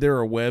know that there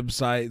are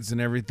websites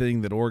and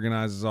everything that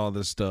organizes all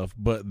this stuff,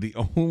 but the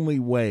only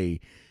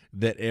way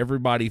that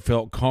everybody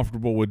felt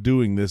comfortable with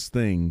doing this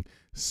thing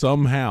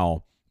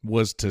somehow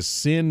was to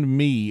send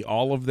me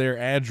all of their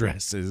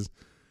addresses,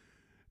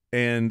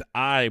 and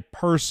I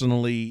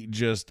personally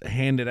just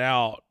handed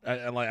out.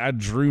 I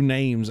drew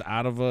names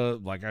out of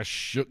I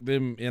shook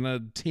them in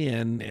a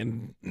tin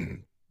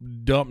and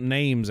dumped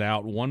names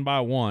out one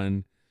by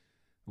one,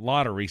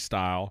 lottery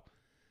style,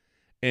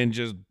 and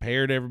just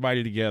paired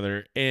everybody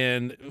together.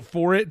 And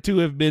for it to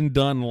have been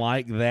done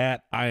like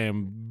that, I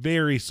am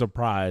very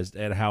surprised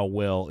at how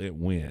well it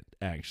went,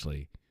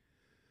 actually.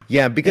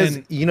 Yeah, because,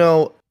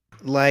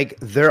 like,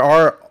 there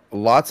are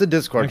lots of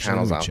Discord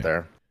channels out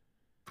there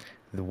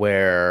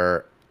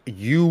where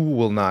you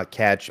will not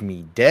catch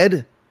me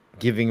dead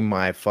giving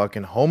my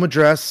fucking home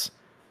address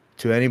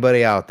to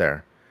anybody out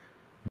there.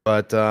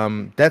 But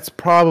that's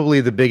probably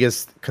the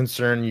biggest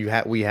concern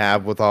we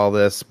have with all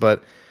this.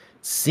 But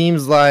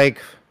seems like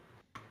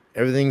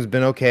everything's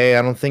been okay.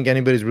 I don't think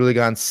anybody's really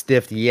gotten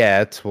stiffed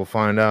yet. We'll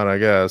find out, I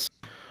guess.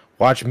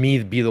 Watch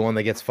me be the one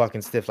that gets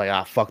fucking stiffed,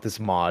 like, fuck this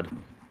mod.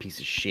 Piece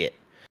of shit.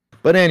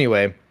 But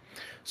anyway,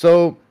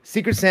 so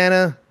Secret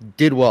Santa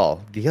did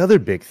well. The other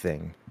big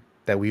thing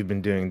that we've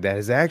been doing that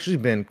has actually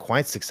been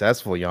quite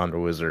successful, Yonder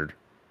Wizard,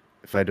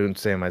 if I don't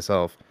say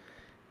myself,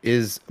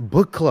 is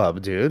book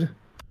club, dude.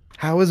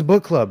 How is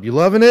book club? You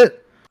loving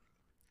it?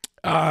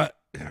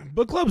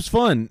 Book club's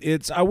fun.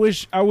 I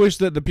wish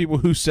that the people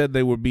who said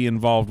they would be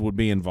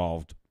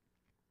involved,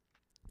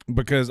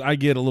 because I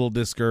get a little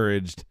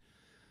discouraged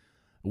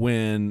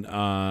when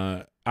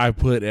I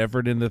put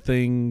effort into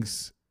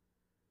things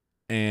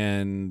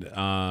and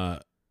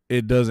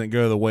it doesn't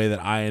go the way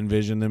that I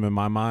envision them in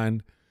my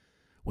mind,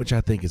 which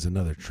I think is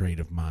another trait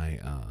of my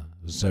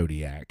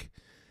zodiac.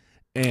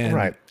 And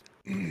right.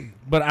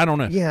 But I don't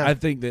know. Yeah. I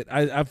think that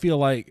I feel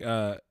like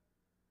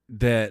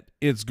that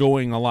it's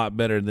going a lot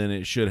better than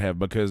it should have,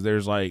 because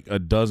there's like a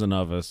dozen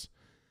of us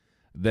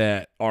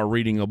that are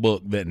reading a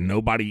book that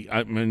nobody,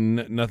 I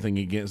mean, nothing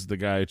against the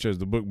guy who chose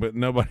the book, but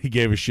nobody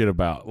gave a shit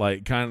about.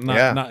 Like, kind of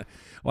not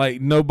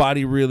like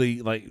nobody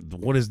really, like,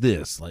 what is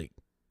this? Like,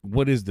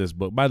 what is this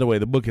book? By the way,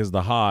 the book is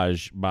The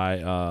Hajj by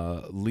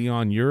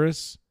Leon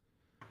Uris.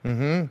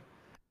 Mm-hmm.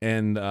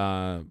 And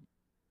I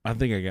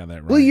think I got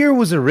that right. What year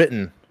was it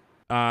written?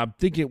 I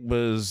think it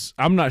was,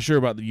 I'm not sure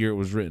about the year it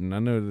was written. I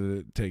know that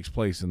it takes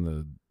place in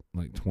the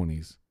like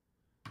 20s.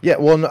 Yeah,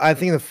 well, no, I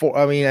think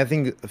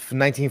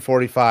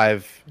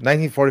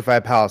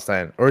 1945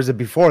 Palestine, or is it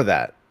before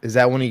that? Is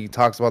that when he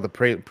talks about the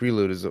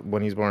prelude? Is it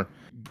when he's born?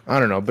 I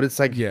don't know, but it's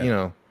like, mid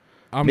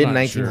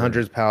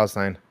 1900s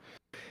Palestine.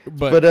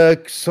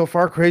 But so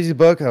far, crazy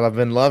book. I've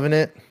been loving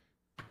it.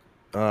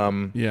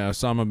 Yeah,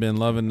 Osama been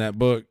loving that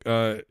book.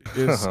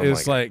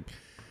 It's like,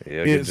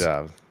 yeah, good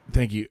job.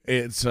 Thank you.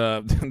 It's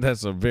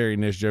that's a very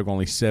niche joke.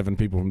 Only 7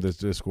 people from this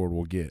Discord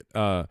will get.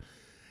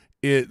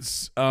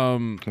 It's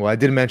well, I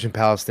did mention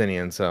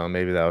Palestinian, so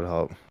maybe that would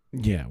help.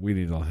 Yeah, we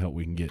need all the help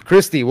we can get.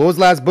 Christy, what was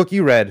the last book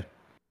you read?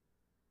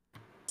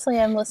 Actually,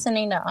 I'm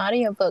listening to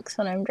audiobooks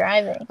when I'm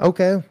driving.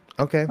 Okay.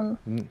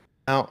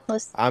 Now,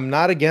 I'm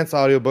not against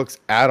audiobooks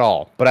at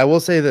all, but I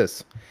will say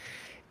this: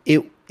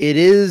 it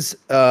is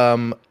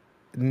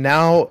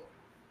now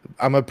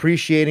I'm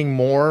appreciating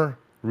more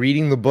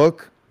reading the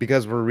book,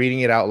 because we're reading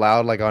it out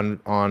loud, like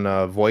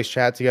on voice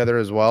chat together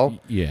as well.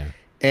 Yeah.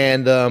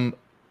 And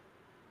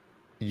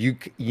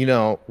you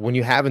know, when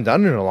you haven't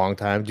done it in a long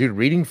time, dude,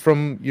 reading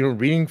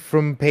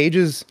from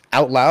pages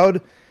out loud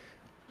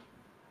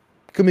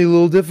can be a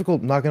little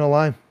difficult. I'm not gonna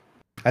lie.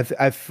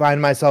 I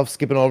find myself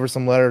skipping over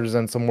some letters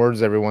and some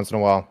words every once in a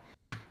while.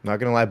 Not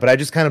gonna lie, but I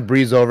just kind of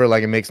breeze over it,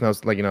 like it makes no,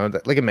 like,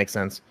 like it makes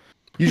sense.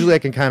 Usually I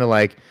can kind of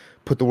like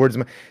put the words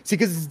in see,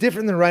 because it's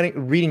different than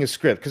reading a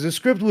script. Because a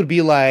script would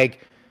be like,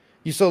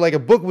 like a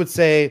book would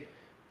say,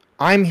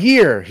 "I'm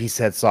here," he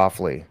said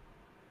softly,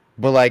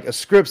 but like a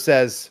script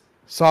says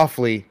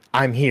softly,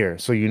 "I'm here,"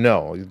 so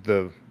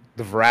the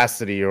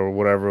veracity or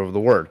whatever of the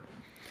word.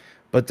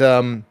 But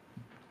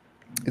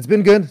it's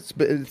been good.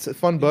 It's a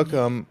fun book.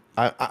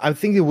 I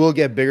think it will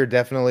get bigger,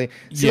 definitely.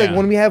 See, like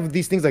when we have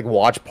these things like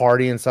Watch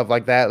Party and stuff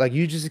like that, like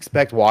you just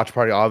expect Watch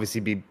Party obviously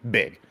be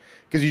big,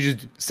 because you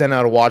just send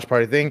out a Watch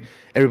Party thing.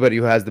 Everybody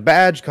who has the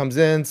badge comes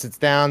in, sits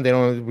down. They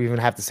don't even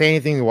have to say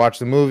anything. They watch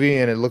the movie,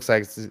 and it looks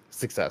like it's a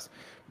success.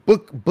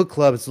 Book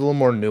club, it's a little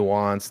more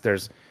nuanced.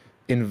 There's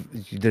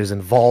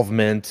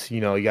involvement. You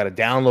got to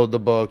download the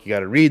book. You got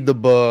to read the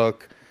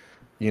book.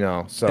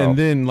 So and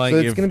then so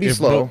it's gonna be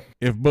slow.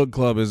 If book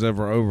club is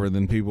ever over,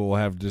 then people will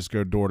have to just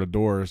go door to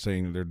door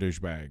saying they're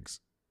douchebags.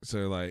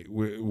 So like,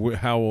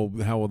 how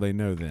will they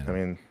know then? I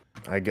mean,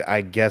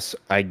 I guess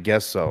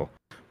so.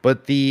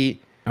 But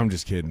I'm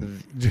just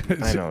kidding.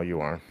 I know you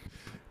are.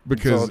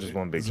 Because it's all just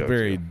one big joke.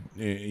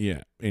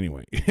 yeah.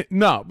 anyway,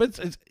 no,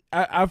 but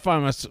I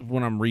find myself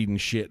when I'm reading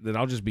shit that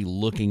I'll just be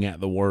looking at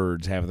the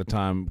words half the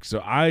time. So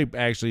I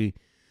actually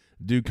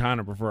do kind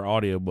of prefer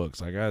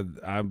audiobooks. Like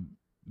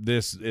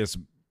this is,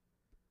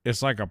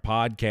 it's like a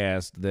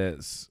podcast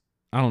that's,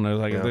 I don't know,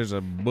 like if there's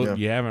a book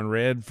you haven't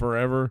read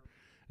forever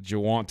that you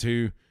want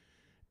to,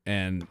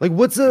 and like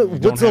what's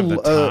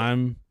the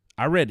time.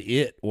 I read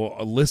it, well,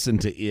 I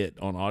listened to it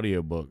on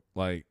audiobook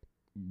like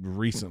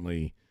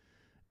recently,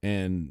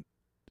 and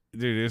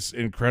dude, it's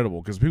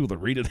incredible because people that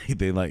read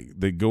it,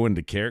 they go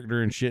into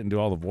character and shit and do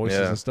all the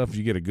voices and stuff. If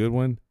you get a good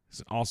one,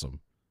 it's awesome.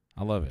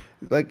 I love it.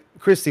 Like,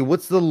 Christy,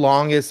 what's the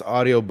longest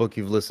audiobook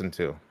you've listened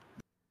to?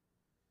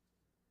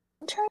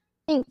 I'm trying to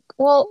think.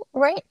 Well,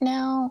 right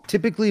now,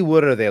 Typically,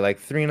 what are they, like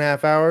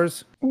 3.5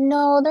 hours?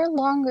 no, they're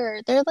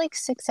longer. They're like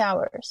 6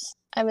 hours,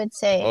 I would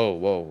say. Oh,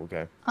 whoa,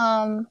 okay.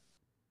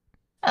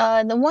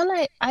 The one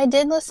I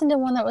did listen to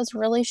one that was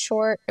really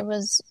short.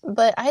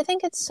 But I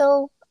think it's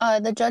so.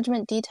 The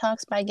Judgment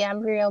Detox by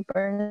Gabrielle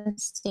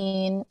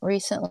Bernstein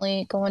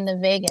recently going to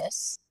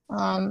Vegas,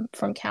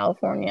 from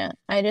California.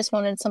 I just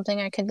wanted something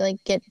I could like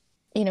get,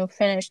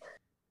 finished.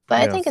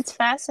 But I think it's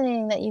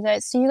fascinating that you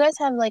guys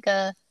have like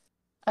a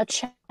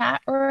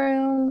chat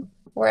room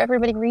where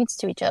everybody reads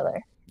to each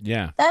other.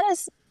 Yeah. That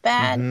is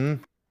bad.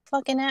 Mm-hmm.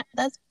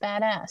 That's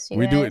badass.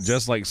 We do it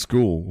just like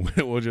school.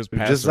 We'll just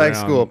pass just around. Like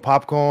school.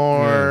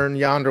 Popcorn,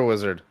 Yonder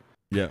Wizard.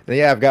 Yeah.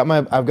 Yeah, I've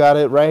got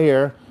it right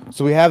here.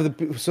 So we have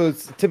so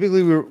it's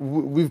typically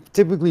we've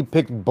typically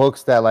picked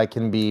books that like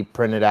can be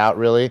printed out.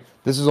 Really,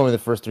 this is only the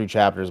first 3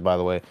 chapters, by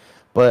the way.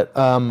 But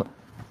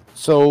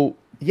so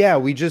yeah,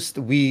 we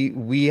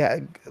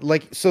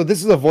like, so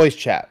this is a voice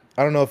chat.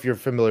 I don't know if you're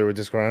familiar with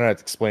Discord. I'm not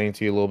explaining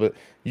to you a little bit.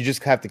 You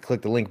just have to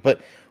click the link.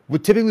 But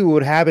what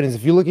would happen is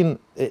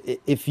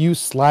if you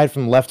slide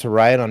from left to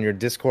right on your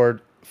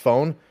Discord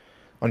phone,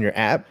 on your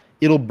app,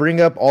 it'll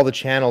bring up all the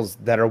channels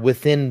that are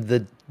within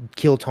the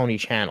Kill Tony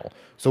channel.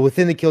 So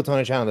within the Kill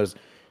Tony channel,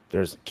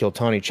 there's Kill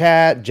Tony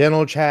chat,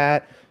 general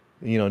chat,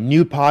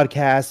 new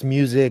podcasts,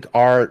 music,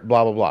 art,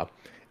 blah blah blah.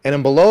 And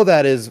then below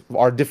that is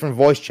our different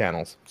voice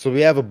channels. So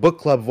we have a book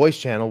club voice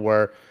channel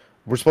where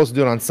we're supposed to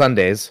do it on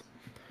Sundays.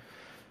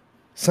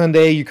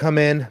 Sunday you come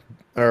in,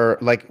 or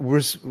like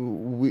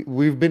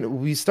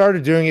we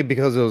started doing it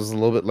because it was a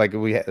little bit like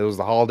it was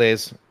the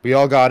holidays. We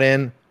all got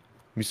in,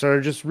 we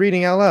started just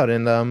reading out loud,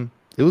 and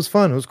it was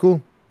fun. It was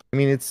cool. I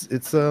mean, it's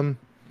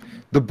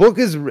the book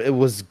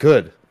was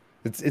good.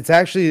 It's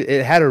actually,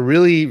 it had a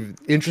really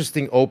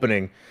interesting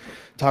opening,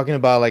 talking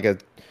about like a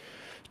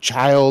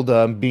child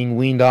being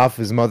weaned off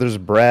his mother's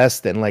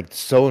breast and like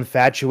so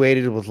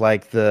infatuated with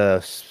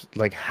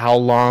how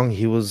long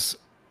he was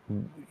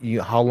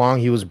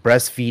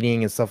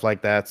breastfeeding and stuff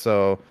like that.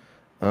 So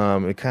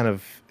it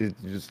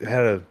just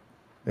had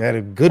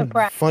a good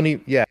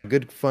funny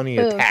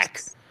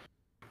attack.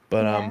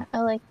 But yeah,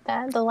 I like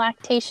that, the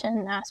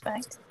lactation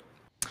aspect.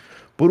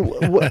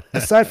 But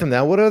aside from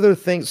that, what other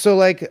things? So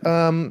like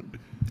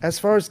as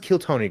far as Kill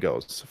Tony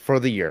goes for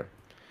the year,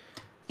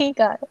 he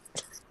got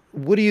it.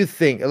 What do you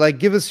think? Like,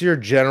 give us your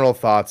general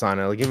thoughts on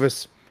it. Like, give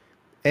us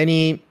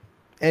any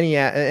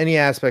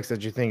aspects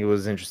that you think it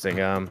was interesting.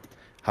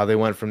 How they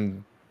went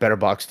from Better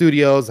Box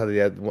Studios, how they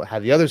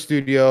had the other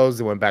studios,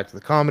 they went back to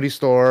the Comedy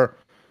Store.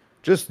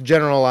 Just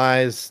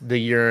generalize the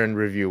year in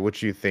review. What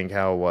do you think?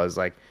 How it was?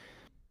 Like,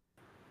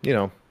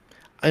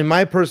 in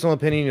my personal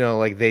opinion,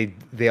 like they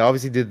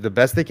obviously did the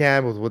best they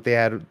can with what they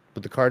had,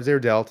 with the cards they were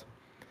dealt.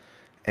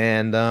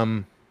 And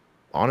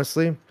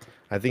honestly,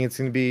 I think it's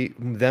going to be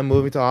them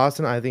moving to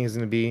Austin. I think it's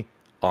going to be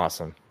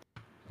awesome.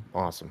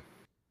 Awesome.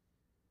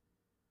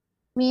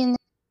 I mean,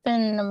 it's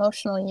been an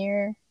emotional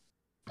year.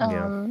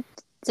 From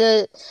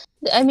the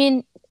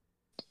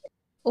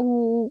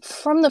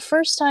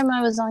first time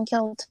I was on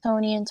Kill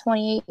Tony in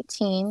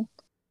 2018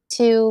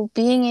 to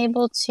being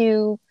able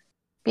to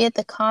be at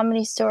the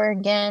Comedy Store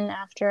again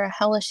after a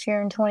hellish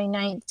year in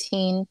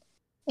 2019,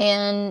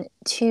 and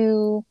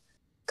to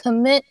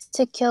commit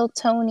to Kill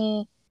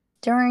Tony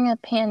during a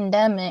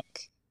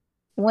pandemic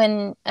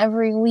when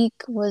every week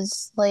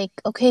was like,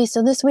 okay,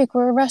 so this week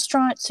we're a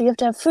restaurant, so you have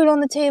to have food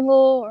on the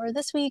table, or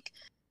this week,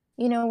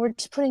 we're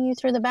just putting you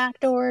through the back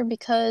door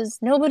because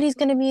nobody's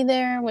going to be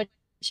there, which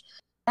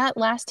that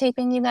last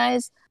taping, you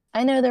guys,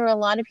 I know there were a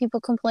lot of people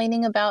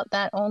complaining about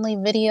that only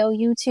video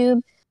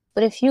YouTube,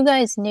 but if you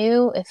guys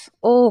knew,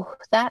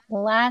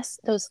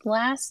 those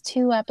last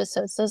 2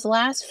 episodes, those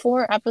last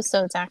 4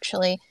 episodes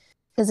actually,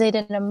 because they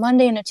did a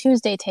Monday and a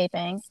Tuesday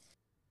taping,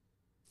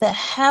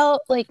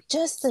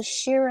 just the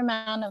sheer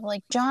amount of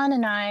John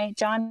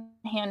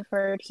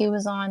Hanford, he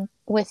was on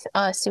with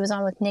us, he was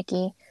on with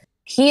Nikki.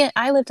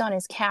 I lived on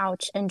his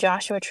couch in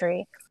Joshua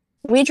Tree.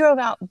 We drove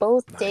out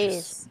both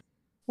days.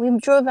 We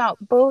drove out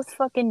both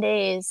fucking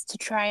days to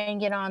try and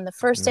get on. The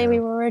first day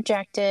we were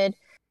rejected.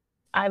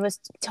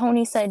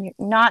 Tony said,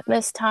 not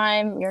this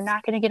time. You're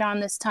not going to get on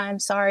this time.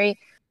 Sorry.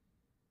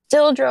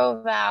 Still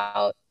drove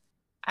out.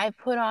 I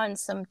put on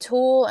some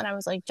Tool, and I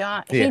was like,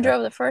 John, he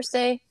drove the first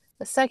day.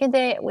 The second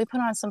day, we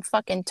put on some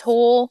fucking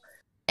Tool,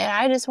 and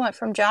I just went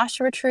from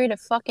Joshua Tree to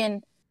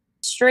fucking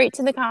straight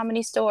to the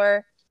Comedy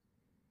Store.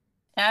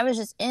 And I was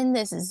just in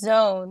this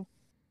zone.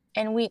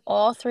 And we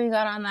all three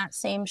got on that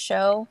same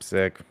show.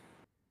 Sick.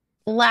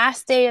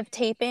 Last day of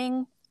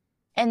taping.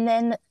 And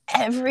then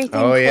everything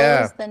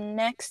closed the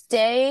next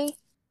day.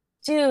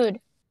 Dude.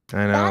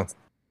 I know.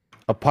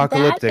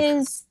 Apocalyptic. That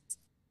is...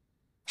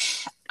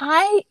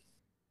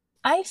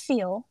 I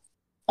feel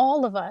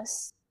all of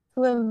us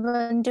who have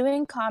been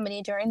doing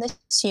comedy during this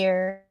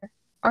year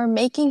are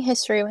making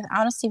history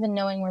without us even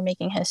knowing we're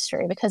making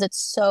history because it's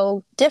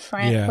so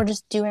different. Yeah. We're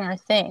just doing our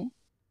thing.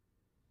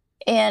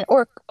 And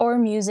or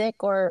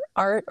music or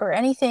art or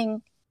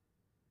anything.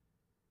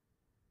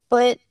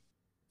 But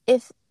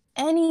if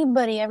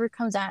anybody ever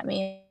comes at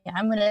me,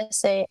 I'm gonna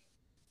say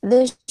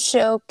this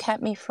show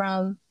kept me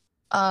from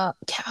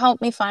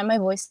helped me find my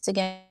voice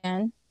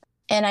again.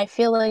 And I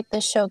feel like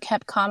this show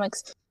kept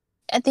comics.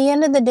 At the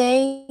end of the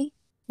day,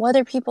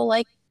 whether people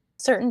like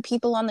certain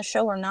people on the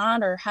show or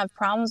not, or have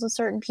problems with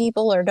certain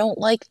people, or don't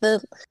like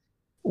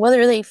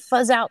whether they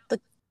fuzz out the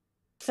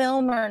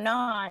film or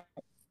not,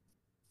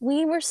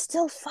 we were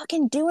still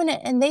fucking doing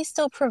it, and they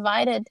still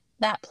provided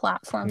that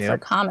platform for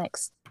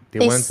comics.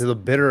 They went to the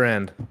bitter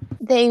end.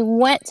 They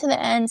went to the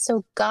end,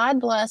 so God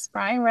bless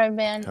Brian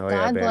Redband,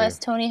 God bless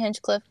Tony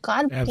Hinchcliffe,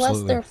 God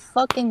bless their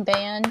fucking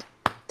band.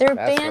 Their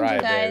band,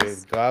 you guys. Baby.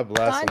 God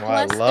bless them.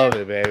 I love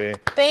it, baby.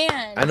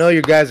 Band. I know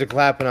you guys are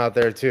clapping out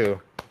there too.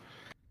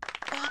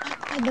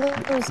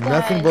 Those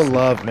Nothing but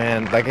love,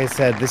 man. Like I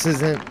said, this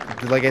isn't.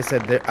 Like I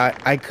said,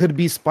 I could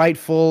be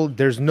spiteful.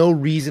 There's no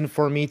reason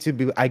for me to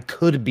be. I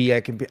could be. I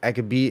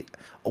could be.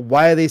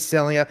 Why are they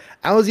selling out?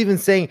 I was even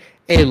saying,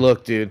 hey,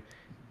 look, dude.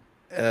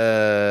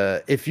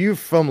 If you're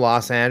from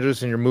Los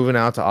Angeles and you're moving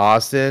out to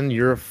Austin,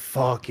 you're a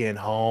fucking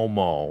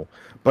homo.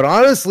 But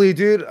honestly,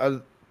 dude.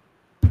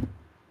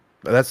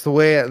 That's the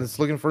way it's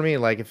looking for me.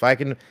 Like, if I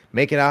can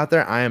make it out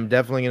there, I am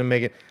definitely going to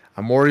make it.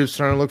 I'm already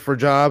starting to look for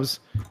jobs.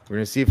 We're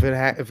going to see if it can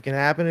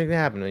happen. It can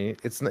happen.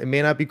 It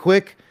may not be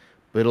quick,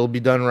 but it'll be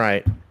done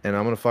right. And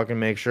I'm going to fucking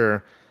make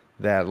sure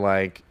that,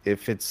 like,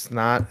 if it's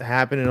not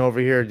happening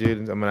over here,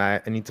 dude,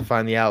 I need to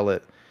find the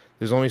outlet.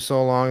 There's only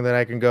so long that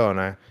I can go.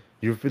 And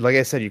like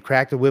I said, you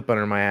cracked a whip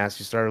under my ass.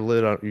 You started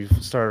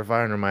a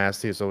fire under my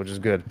ass too, so which is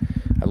good.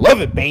 I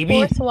love it, baby.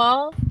 Fourth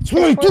Wall? That's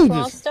why I do Fourth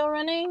Wall this. still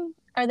running?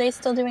 Are they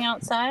still doing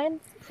outside?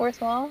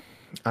 Fourth Wall?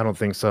 I don't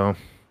think so.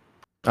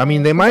 I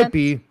mean, they might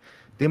be,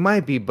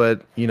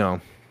 but you know,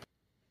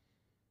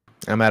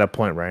 I'm at a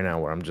point right now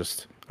where I'm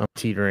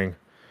teetering.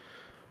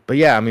 But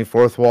yeah, I mean,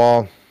 Fourth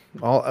Wall,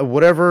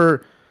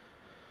 whatever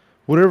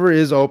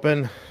is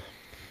open,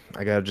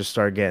 I gotta just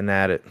start getting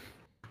at it.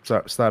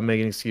 Stop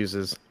making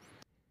excuses.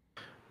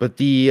 But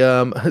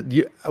I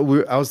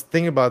was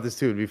thinking about this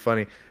too. It'd be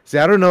funny. See,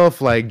 I don't know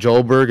if like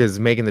Joelberg is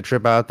making the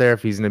trip out there,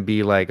 if he's gonna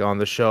be like on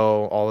the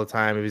show all the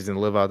time, if he's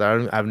gonna live out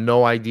there. I have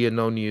no idea,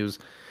 no news.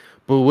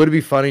 But would it be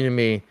funny to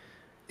me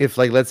if,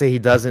 like, let's say he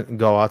doesn't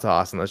go out to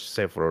Austin, let's just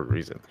say for a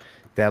reason,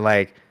 that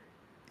like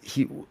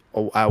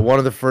at one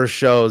of the first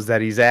shows that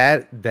he's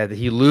at, that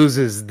he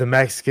loses the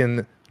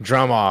Mexican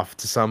drum off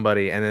to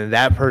somebody, and then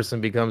that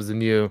person becomes the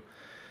new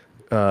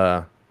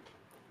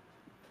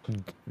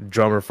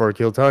drummer for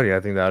Kill Tony. I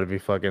think that would be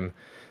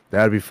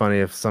funny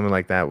if something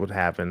like that would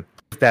happen.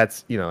 If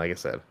that's, you know, like I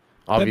said,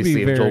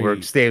 obviously if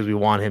Joelberg stays, we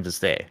want him to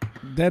stay.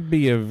 That'd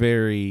be a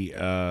very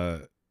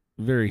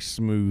very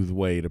smooth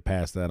way to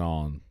pass that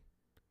on.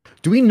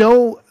 Do we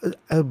know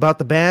about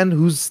the band?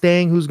 Who's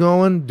staying? Who's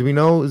going? Do we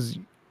know? Is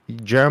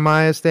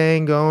Jeremiah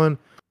staying, going?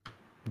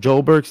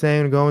 Joelberg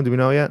staying and going? Do we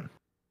know yet?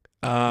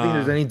 I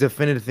think there's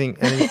anything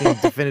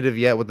definitive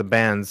yet with the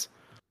bands.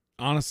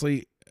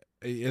 Honestly,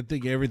 I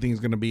think everything's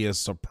going to be a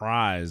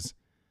surprise.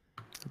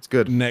 It's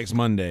good. Next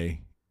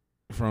Monday,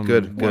 from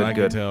what I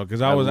can tell,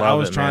 because I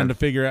was trying to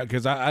figure out,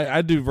 because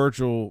I do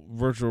virtual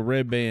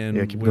Red Band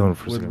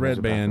with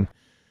Red Band.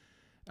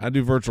 I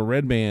do virtual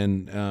Red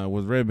Band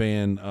with Red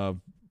Band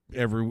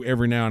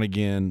every now and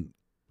again,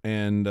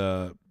 and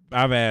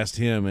I've asked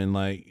him, and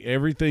like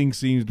everything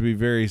seems to be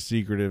very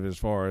secretive as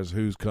far as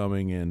who's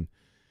coming and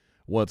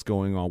what's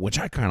going on, which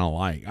I kind of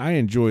like. I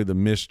enjoy the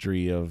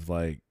mystery of,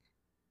 like,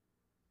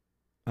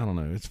 I don't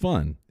know. It's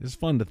fun. It's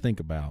fun to think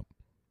about.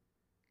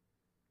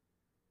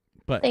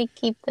 But they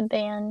keep the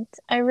band.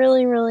 I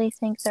really, really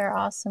think they're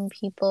awesome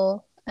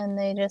people, and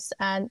they just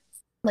add,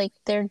 like,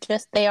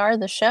 they are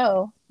the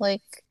show.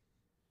 Like,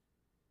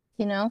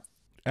 you know?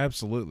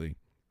 Absolutely.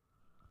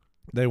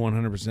 They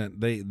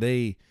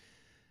 100%.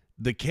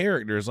 The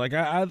characters, like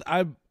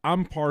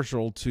I'm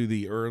partial to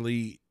the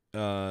early.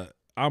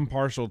 I'm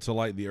partial to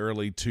like the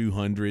early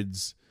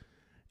 200s.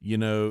 You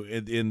know,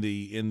 in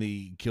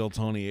the Kill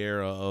Tony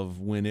era of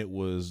when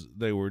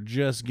they were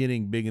just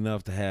getting big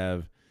enough to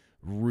have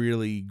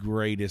really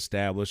great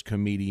established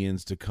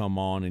comedians to come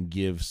on and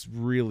give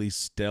really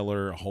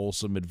stellar,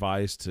 wholesome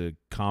advice to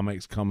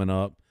comics coming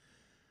up,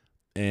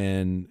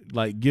 and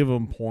like give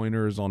them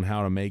pointers on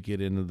how to make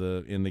it in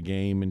the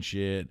game and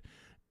shit.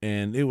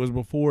 And it was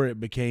before it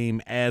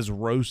became as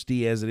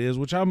roasty as it is,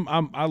 which I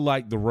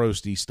like the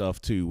roasty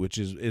stuff too, which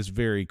is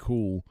very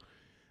cool.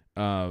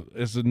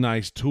 It's a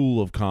nice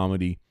tool of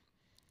comedy.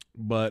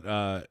 But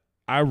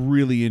I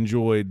really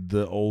enjoyed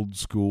the old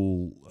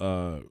school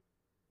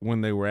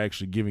when they were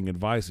actually giving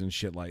advice and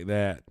shit like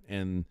that.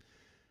 And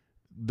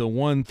the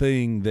one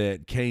thing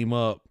that came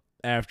up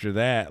after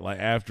that, like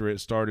after it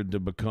started to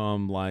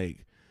become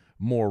like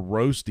more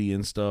roasty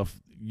and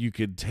stuff, you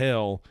could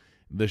tell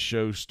the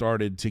show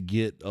started to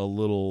get a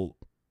little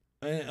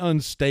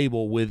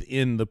unstable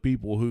within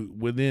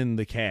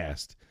the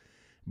cast,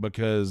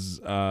 because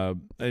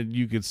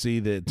you could see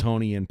that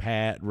Tony and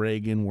Pat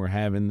Reagan were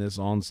having this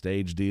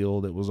on-stage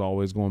deal that was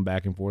always going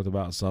back and forth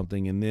about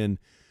something. And then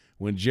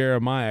when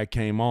Jeremiah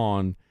came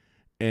on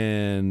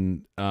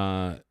and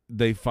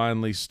they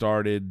finally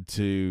started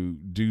to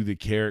do the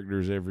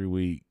characters every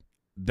week,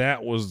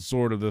 that was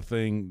sort of the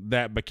thing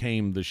that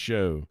became the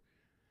show.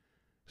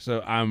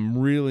 So I'm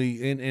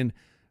really and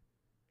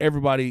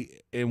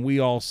everybody, and we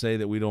all say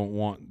that we don't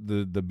want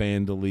the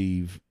band to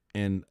leave,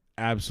 and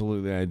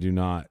absolutely I do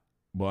not.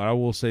 But I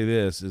will say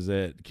this, is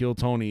that Kill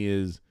Tony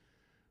is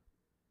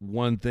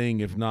one thing,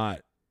 if not,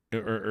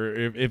 or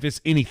if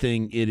it's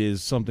anything, it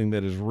is something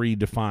that has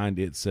redefined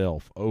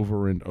itself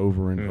over and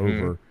over and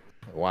over.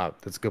 Wow,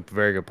 that's good.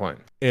 Very good point.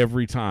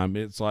 Every time.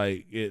 It's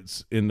like,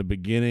 it's in the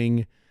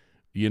beginning,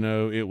 you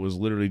know, it was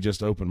literally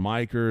just open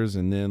micers,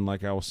 and then,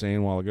 like I was saying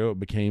a while ago, it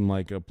became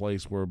like a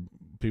place where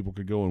people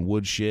could go and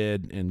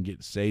woodshed and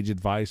get sage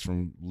advice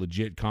from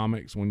legit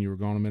comics when you were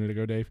gone a minute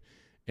ago, Dave.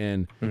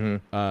 And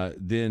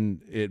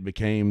then it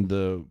became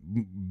the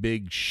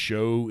big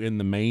show in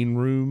the main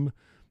room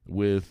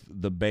with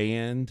the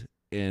band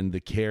and the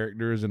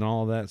characters and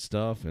all that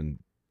stuff. And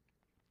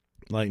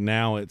like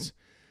now it's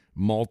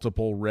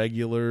multiple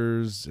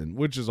regulars, and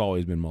which has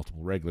always been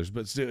multiple regulars,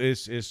 but still,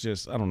 it's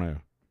just, I don't know.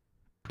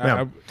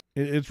 Yeah.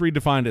 It's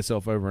redefined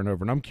itself over and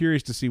over, and I'm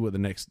curious to see what the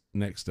next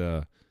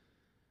move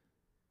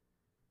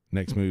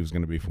is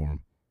going to be for him.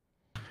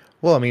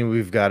 Well, I mean,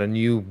 we've got a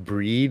new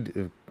breed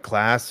of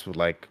class with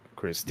like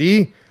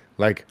Christy,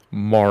 like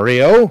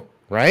Mario,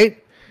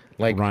 right?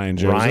 Like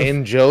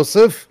Ryan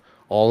Joseph,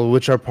 all of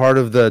which are part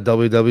of the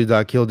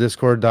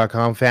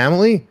www.killdiscord.com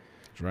family.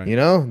 That's right. You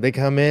know, they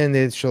come in,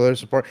 they show their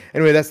support.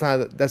 Anyway, that's not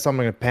I'm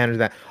going to pander to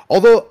that.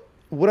 Although,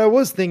 what I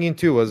was thinking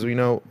too was, you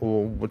know,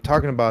 we're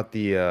talking about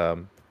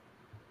the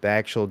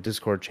actual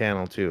Discord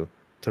channel too,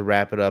 to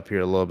wrap it up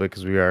here a little bit,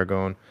 because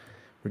we're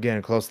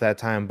getting close to that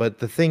time. But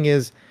the thing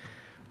is,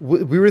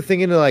 we were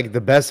thinking of like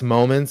the best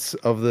moments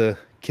of the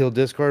Kill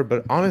Discord,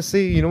 but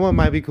honestly, you know what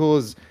might be cool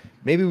is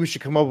maybe we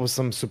should come up with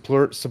some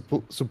superlatives.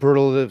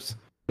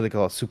 What do they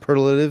call it?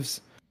 Superlatives,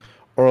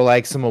 or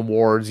like some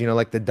awards. You know,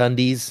 like the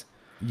Dundies.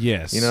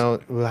 Yes. You know,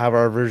 we'll have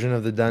our version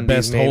of the Dundies.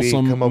 Best maybe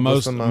wholesome, come up most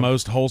with some,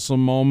 most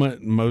wholesome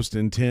moment, most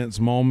intense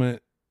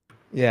moment.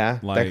 Yeah,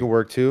 like, that could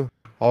work too.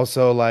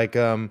 Also, like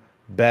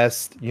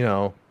best, you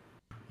know,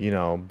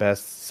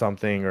 best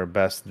something, or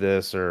best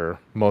this, or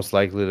most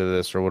likely to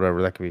this, or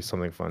whatever. That could be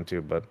something fun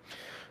too. But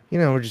you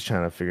know, we're just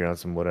trying to figure out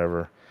some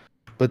whatever.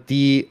 But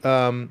the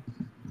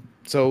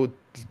so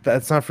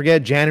let's not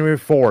forget January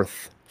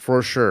 4th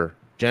for sure.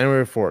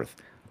 January 4th,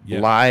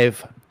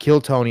 live Kill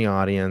Tony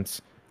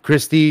audience.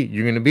 Christy,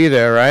 you're gonna be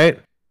there, right?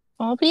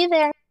 I'll be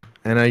there.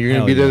 And you're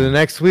gonna be there the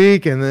next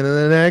week, and then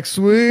the next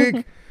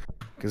week,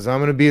 because I'm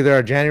gonna be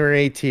there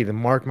January 18th. And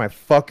mark my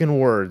fucking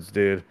words,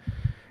 dude.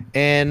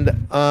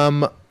 And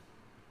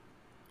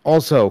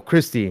also,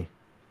 Christy,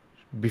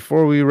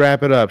 before we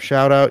wrap it up,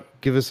 shout out,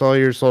 give us all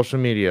your social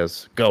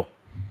medias. Go.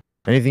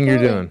 Anything you're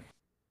doing.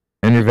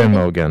 And your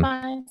Venmo again.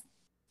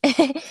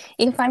 You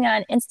can find me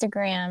on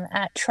Instagram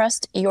at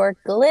Trust Your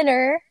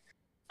Glitter.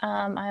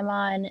 I'm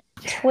on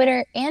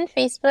Twitter and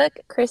Facebook,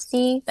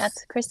 Christy.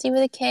 That's Christy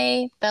with a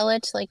K.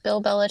 Belich, like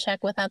Bill Belichick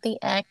without the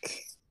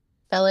Ek.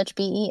 Belich,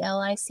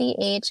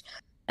 Belich.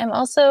 I'm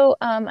also,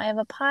 I have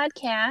a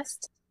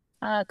podcast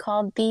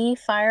called The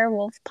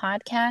Firewolf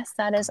Podcast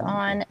that is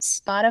on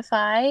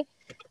Spotify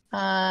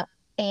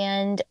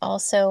and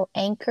also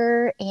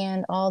Anchor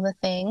and all the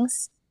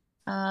things.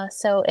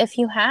 So if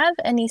you have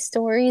any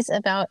stories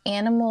about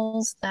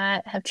animals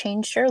that have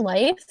changed your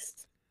life,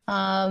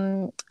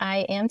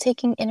 I am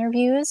taking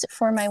interviews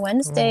for my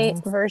Wednesday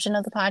version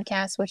of the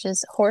podcast, which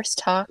is Horse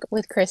Talk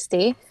with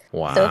Christy.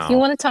 Wow. So if you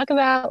want to talk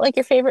about like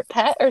your favorite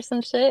pet or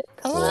some shit,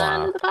 come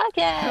on to the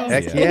podcast.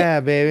 Heck yeah,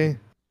 baby.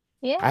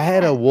 Yeah. I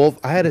had a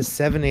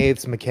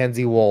 7/8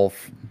 Mackenzie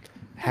Wolf,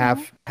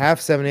 half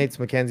 7/8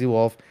 Mackenzie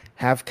Wolf,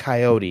 half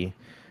coyote.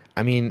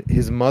 I mean,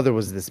 his mother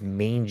was this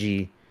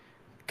mangy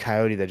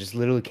coyote that just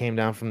literally came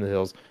down from the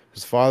hills.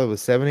 His father was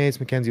 7/8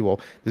 Mackenzie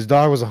Wolf. This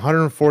dog was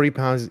 140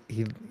 pounds.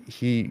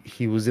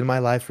 He was in my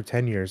life for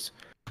 10 years.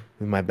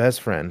 With my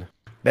best friend.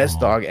 Best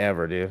dog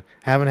ever, dude.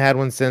 Haven't had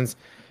one since.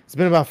 It's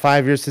been about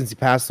 5 years since he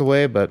passed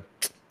away, but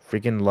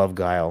freaking love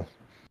Guile.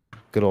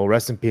 Good old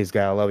rest in peace,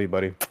 Guile. Love you,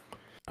 buddy.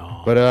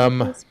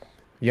 But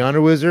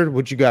Yonder Wizard,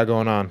 what you got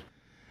going on?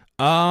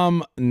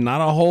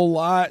 Not a whole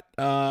lot.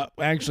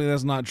 Actually,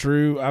 that's not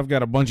true. I've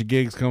got a bunch of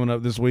gigs coming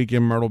up this week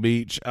in Myrtle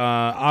Beach.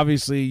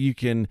 Obviously,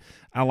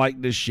 I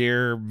like to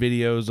share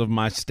videos of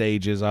my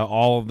stages.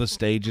 All of the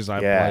stages I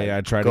play.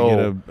 I try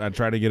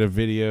to get a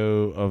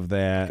video of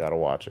that. Gotta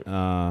watch it.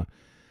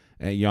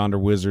 at Yonder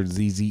Wizard,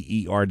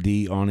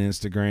 ZZERD on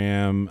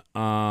Instagram.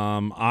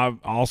 I've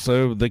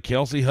also the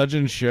Kelsey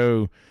Hudgens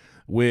Show,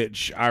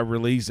 which I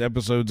release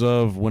episodes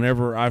of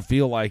whenever I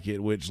feel like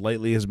it, which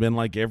lately has been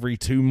like every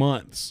 2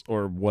 months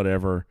or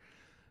whatever.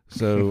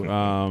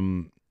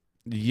 So,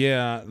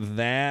 yeah,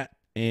 that.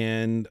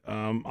 And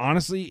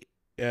honestly,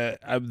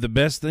 the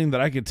best thing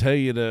that I could tell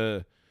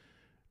you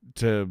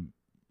to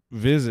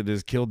visit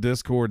is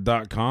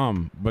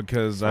killdiscord.com,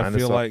 because I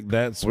feel like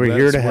that's here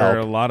to where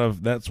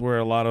help. that's where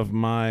a lot of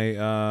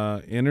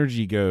my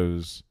energy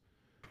goes.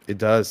 It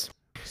does.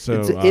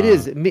 So it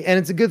is, and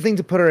it's a good thing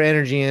to put our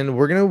energy in.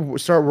 We're gonna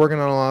start working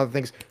on a lot of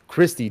things.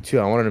 Christy, too.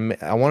 I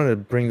wanted to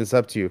bring this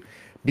up to you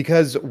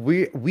because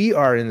we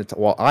are in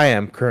the I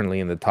am currently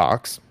in the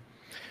talks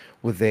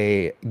with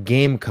a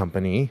game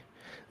company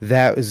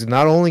that is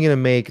not only going to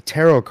make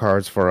tarot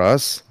cards for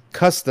us,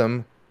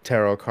 custom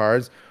tarot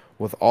cards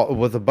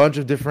with a bunch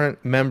of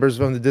different members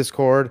from the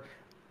Discord.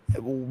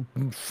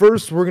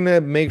 First, we're going to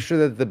make sure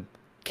that the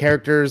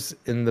characters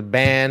in the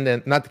band,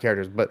 and not the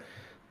characters, but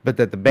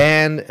that the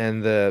band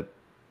and the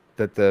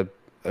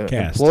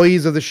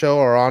employees of the show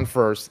are on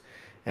first,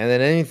 and then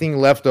anything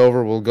left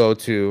over will go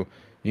to,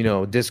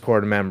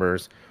 Discord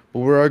members.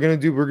 But we're going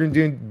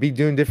to be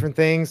doing different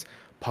things,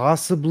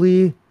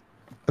 possibly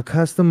a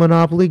custom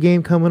Monopoly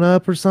game coming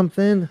up or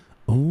something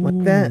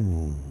like that.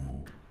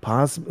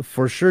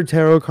 For sure,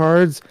 tarot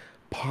cards,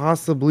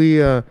 possibly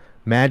a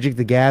Magic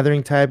the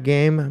Gathering type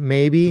game,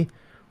 maybe.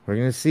 We're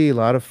gonna see a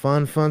lot of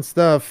fun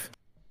stuff.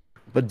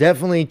 But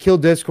definitely Kill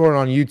Discord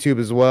on YouTube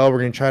as well. We're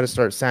gonna try to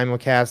start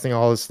simulcasting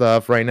all this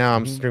stuff. Right now,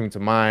 I'm streaming to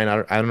mine.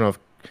 I don't know if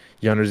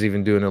Yunder's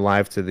even doing it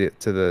live to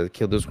the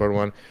Kill Discord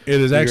one. It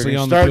is actually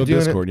on the Kill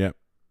Discord. Yep.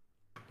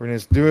 We're gonna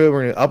do it.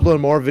 We're gonna upload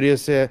more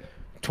videos to it.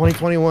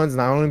 2021 is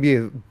not only be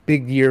a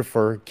big year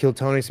for Kill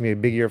Tony, it's gonna be a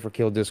big year for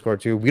Kill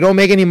Discord too. We don't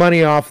make any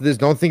money off of this.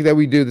 Don't think that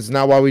we do. This is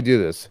not why we do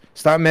this.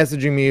 Stop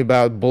messaging me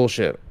about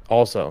bullshit.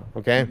 Also,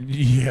 okay?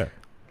 Yeah.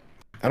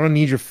 I don't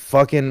need your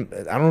fucking.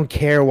 I don't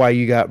care why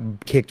you got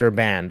kicked or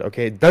banned.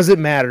 Okay, it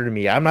doesn't matter to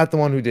me. I'm not the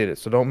one who did it,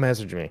 so don't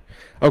message me.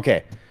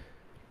 Okay.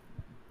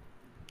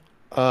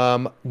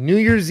 New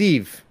Year's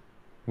Eve,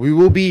 we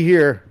will be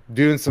here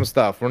doing some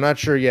stuff. We're not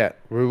sure yet.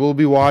 We will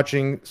be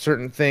watching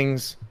certain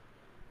things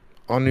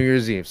on New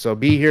Year's Eve. So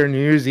be here New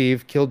Year's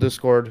Eve, Kill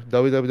Discord,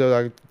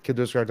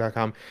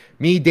 www.killdiscord.com.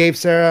 Me, Dave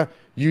Sarah,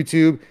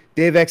 YouTube,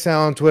 Dave XL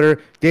on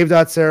Twitter,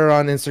 Dave.Sarah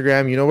on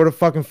Instagram. You know where to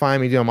fucking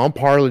find me, dude. I'm on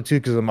Parler too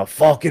because I'm a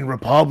fucking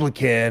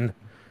Republican.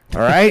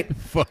 All right?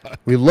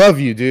 We love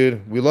you,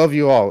 dude. We love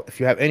you all. If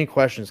you have any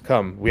questions,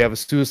 come. We have a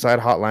suicide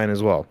hotline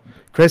as well.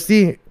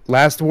 Christy,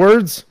 last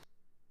words?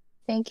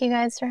 Thank you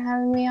guys for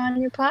having me on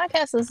your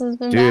podcast. This has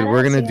been Dude,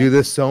 we're badass, gonna do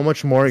this so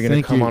much more. You're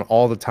gonna come on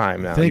all the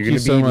time now. Thank You're you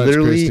gonna so be much,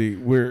 literally Christy.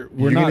 We're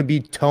you're not gonna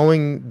be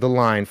towing the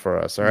line for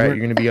us, all right? You're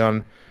gonna be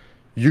on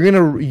you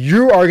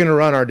are gonna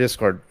run our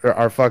Discord,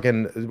 our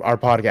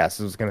podcast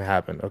is what's gonna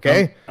happen,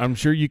 okay? I'm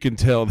sure you can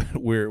tell that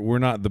we're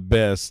not the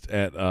best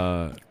at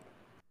at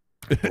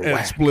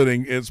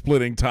splitting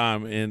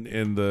time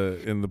in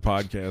the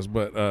podcast,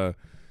 but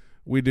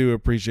we do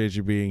appreciate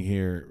you being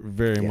here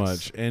very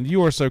much, and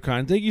you are so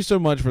kind. Thank you so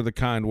much for the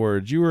kind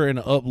words. You are an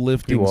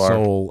uplifting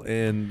soul,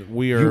 and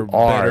we are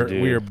better.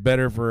 Dude. We are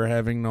better for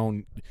having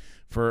known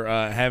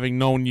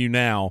you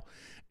now.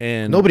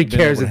 And nobody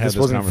cares if this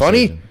wasn't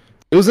funny.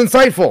 It was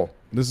insightful.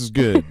 This is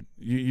good.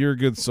 You're a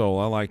good soul.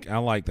 I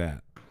like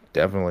that.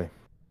 Definitely.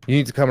 You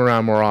need to come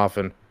around more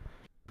often.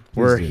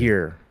 We're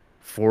here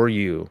for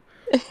you.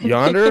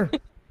 Yonder,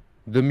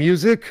 the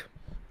music.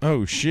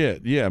 Oh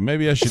shit! Yeah,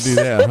 maybe I should do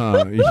that,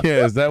 huh?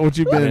 Yeah, is that what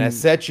you've been? I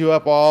set you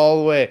up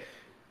all the way.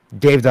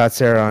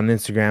 Dave.Sarah on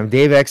Instagram,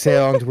 Dave XL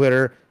on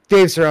Twitter,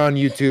 Dave Sarah on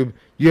YouTube.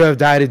 You have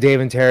died of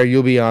Dave and Tara.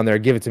 You'll be on there.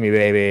 Give it to me,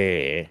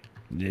 baby.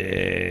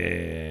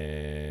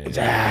 Yeah.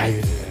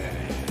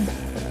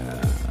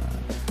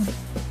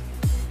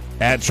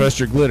 At Trust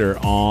Your Glitter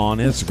on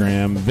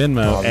Instagram,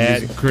 Venmo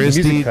at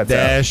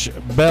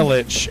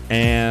Christy-Belich,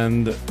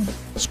 and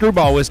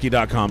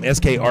screwballwhiskey.com,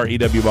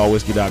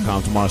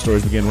 SKREWballwhiskey.com. Tomorrow's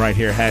stories begin right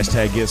here.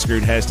 Hashtag get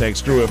screwed, hashtag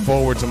screw it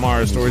forward.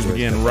 Tomorrow's stories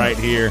begin right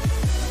here.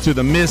 To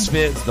the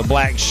Misfits, the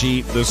Black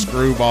Sheep, the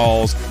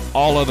Screwballs,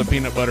 all other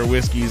peanut butter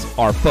whiskeys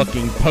are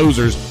fucking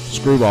posers.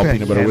 Screwball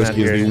peanut butter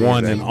whiskey is the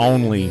one and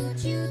only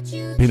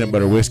peanut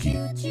butter whiskey.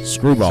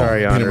 Screwball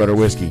peanut butter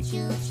whiskey.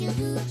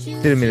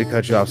 Didn't mean to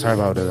cut you off. Sorry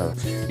about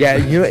that. Yeah,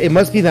 it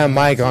must be that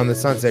mic on the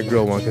Sunset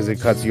Grill one because it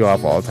cuts you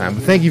off all the time.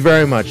 But thank you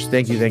very much.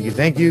 Thank you.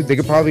 They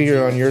could probably hear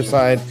it on your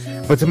side.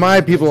 But to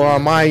my people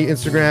on my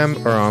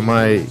Instagram or on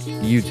my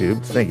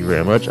YouTube, thank you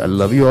very much. I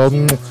love you all.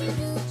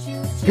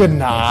 Good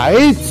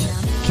night.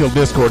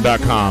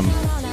 KillDiscord.com.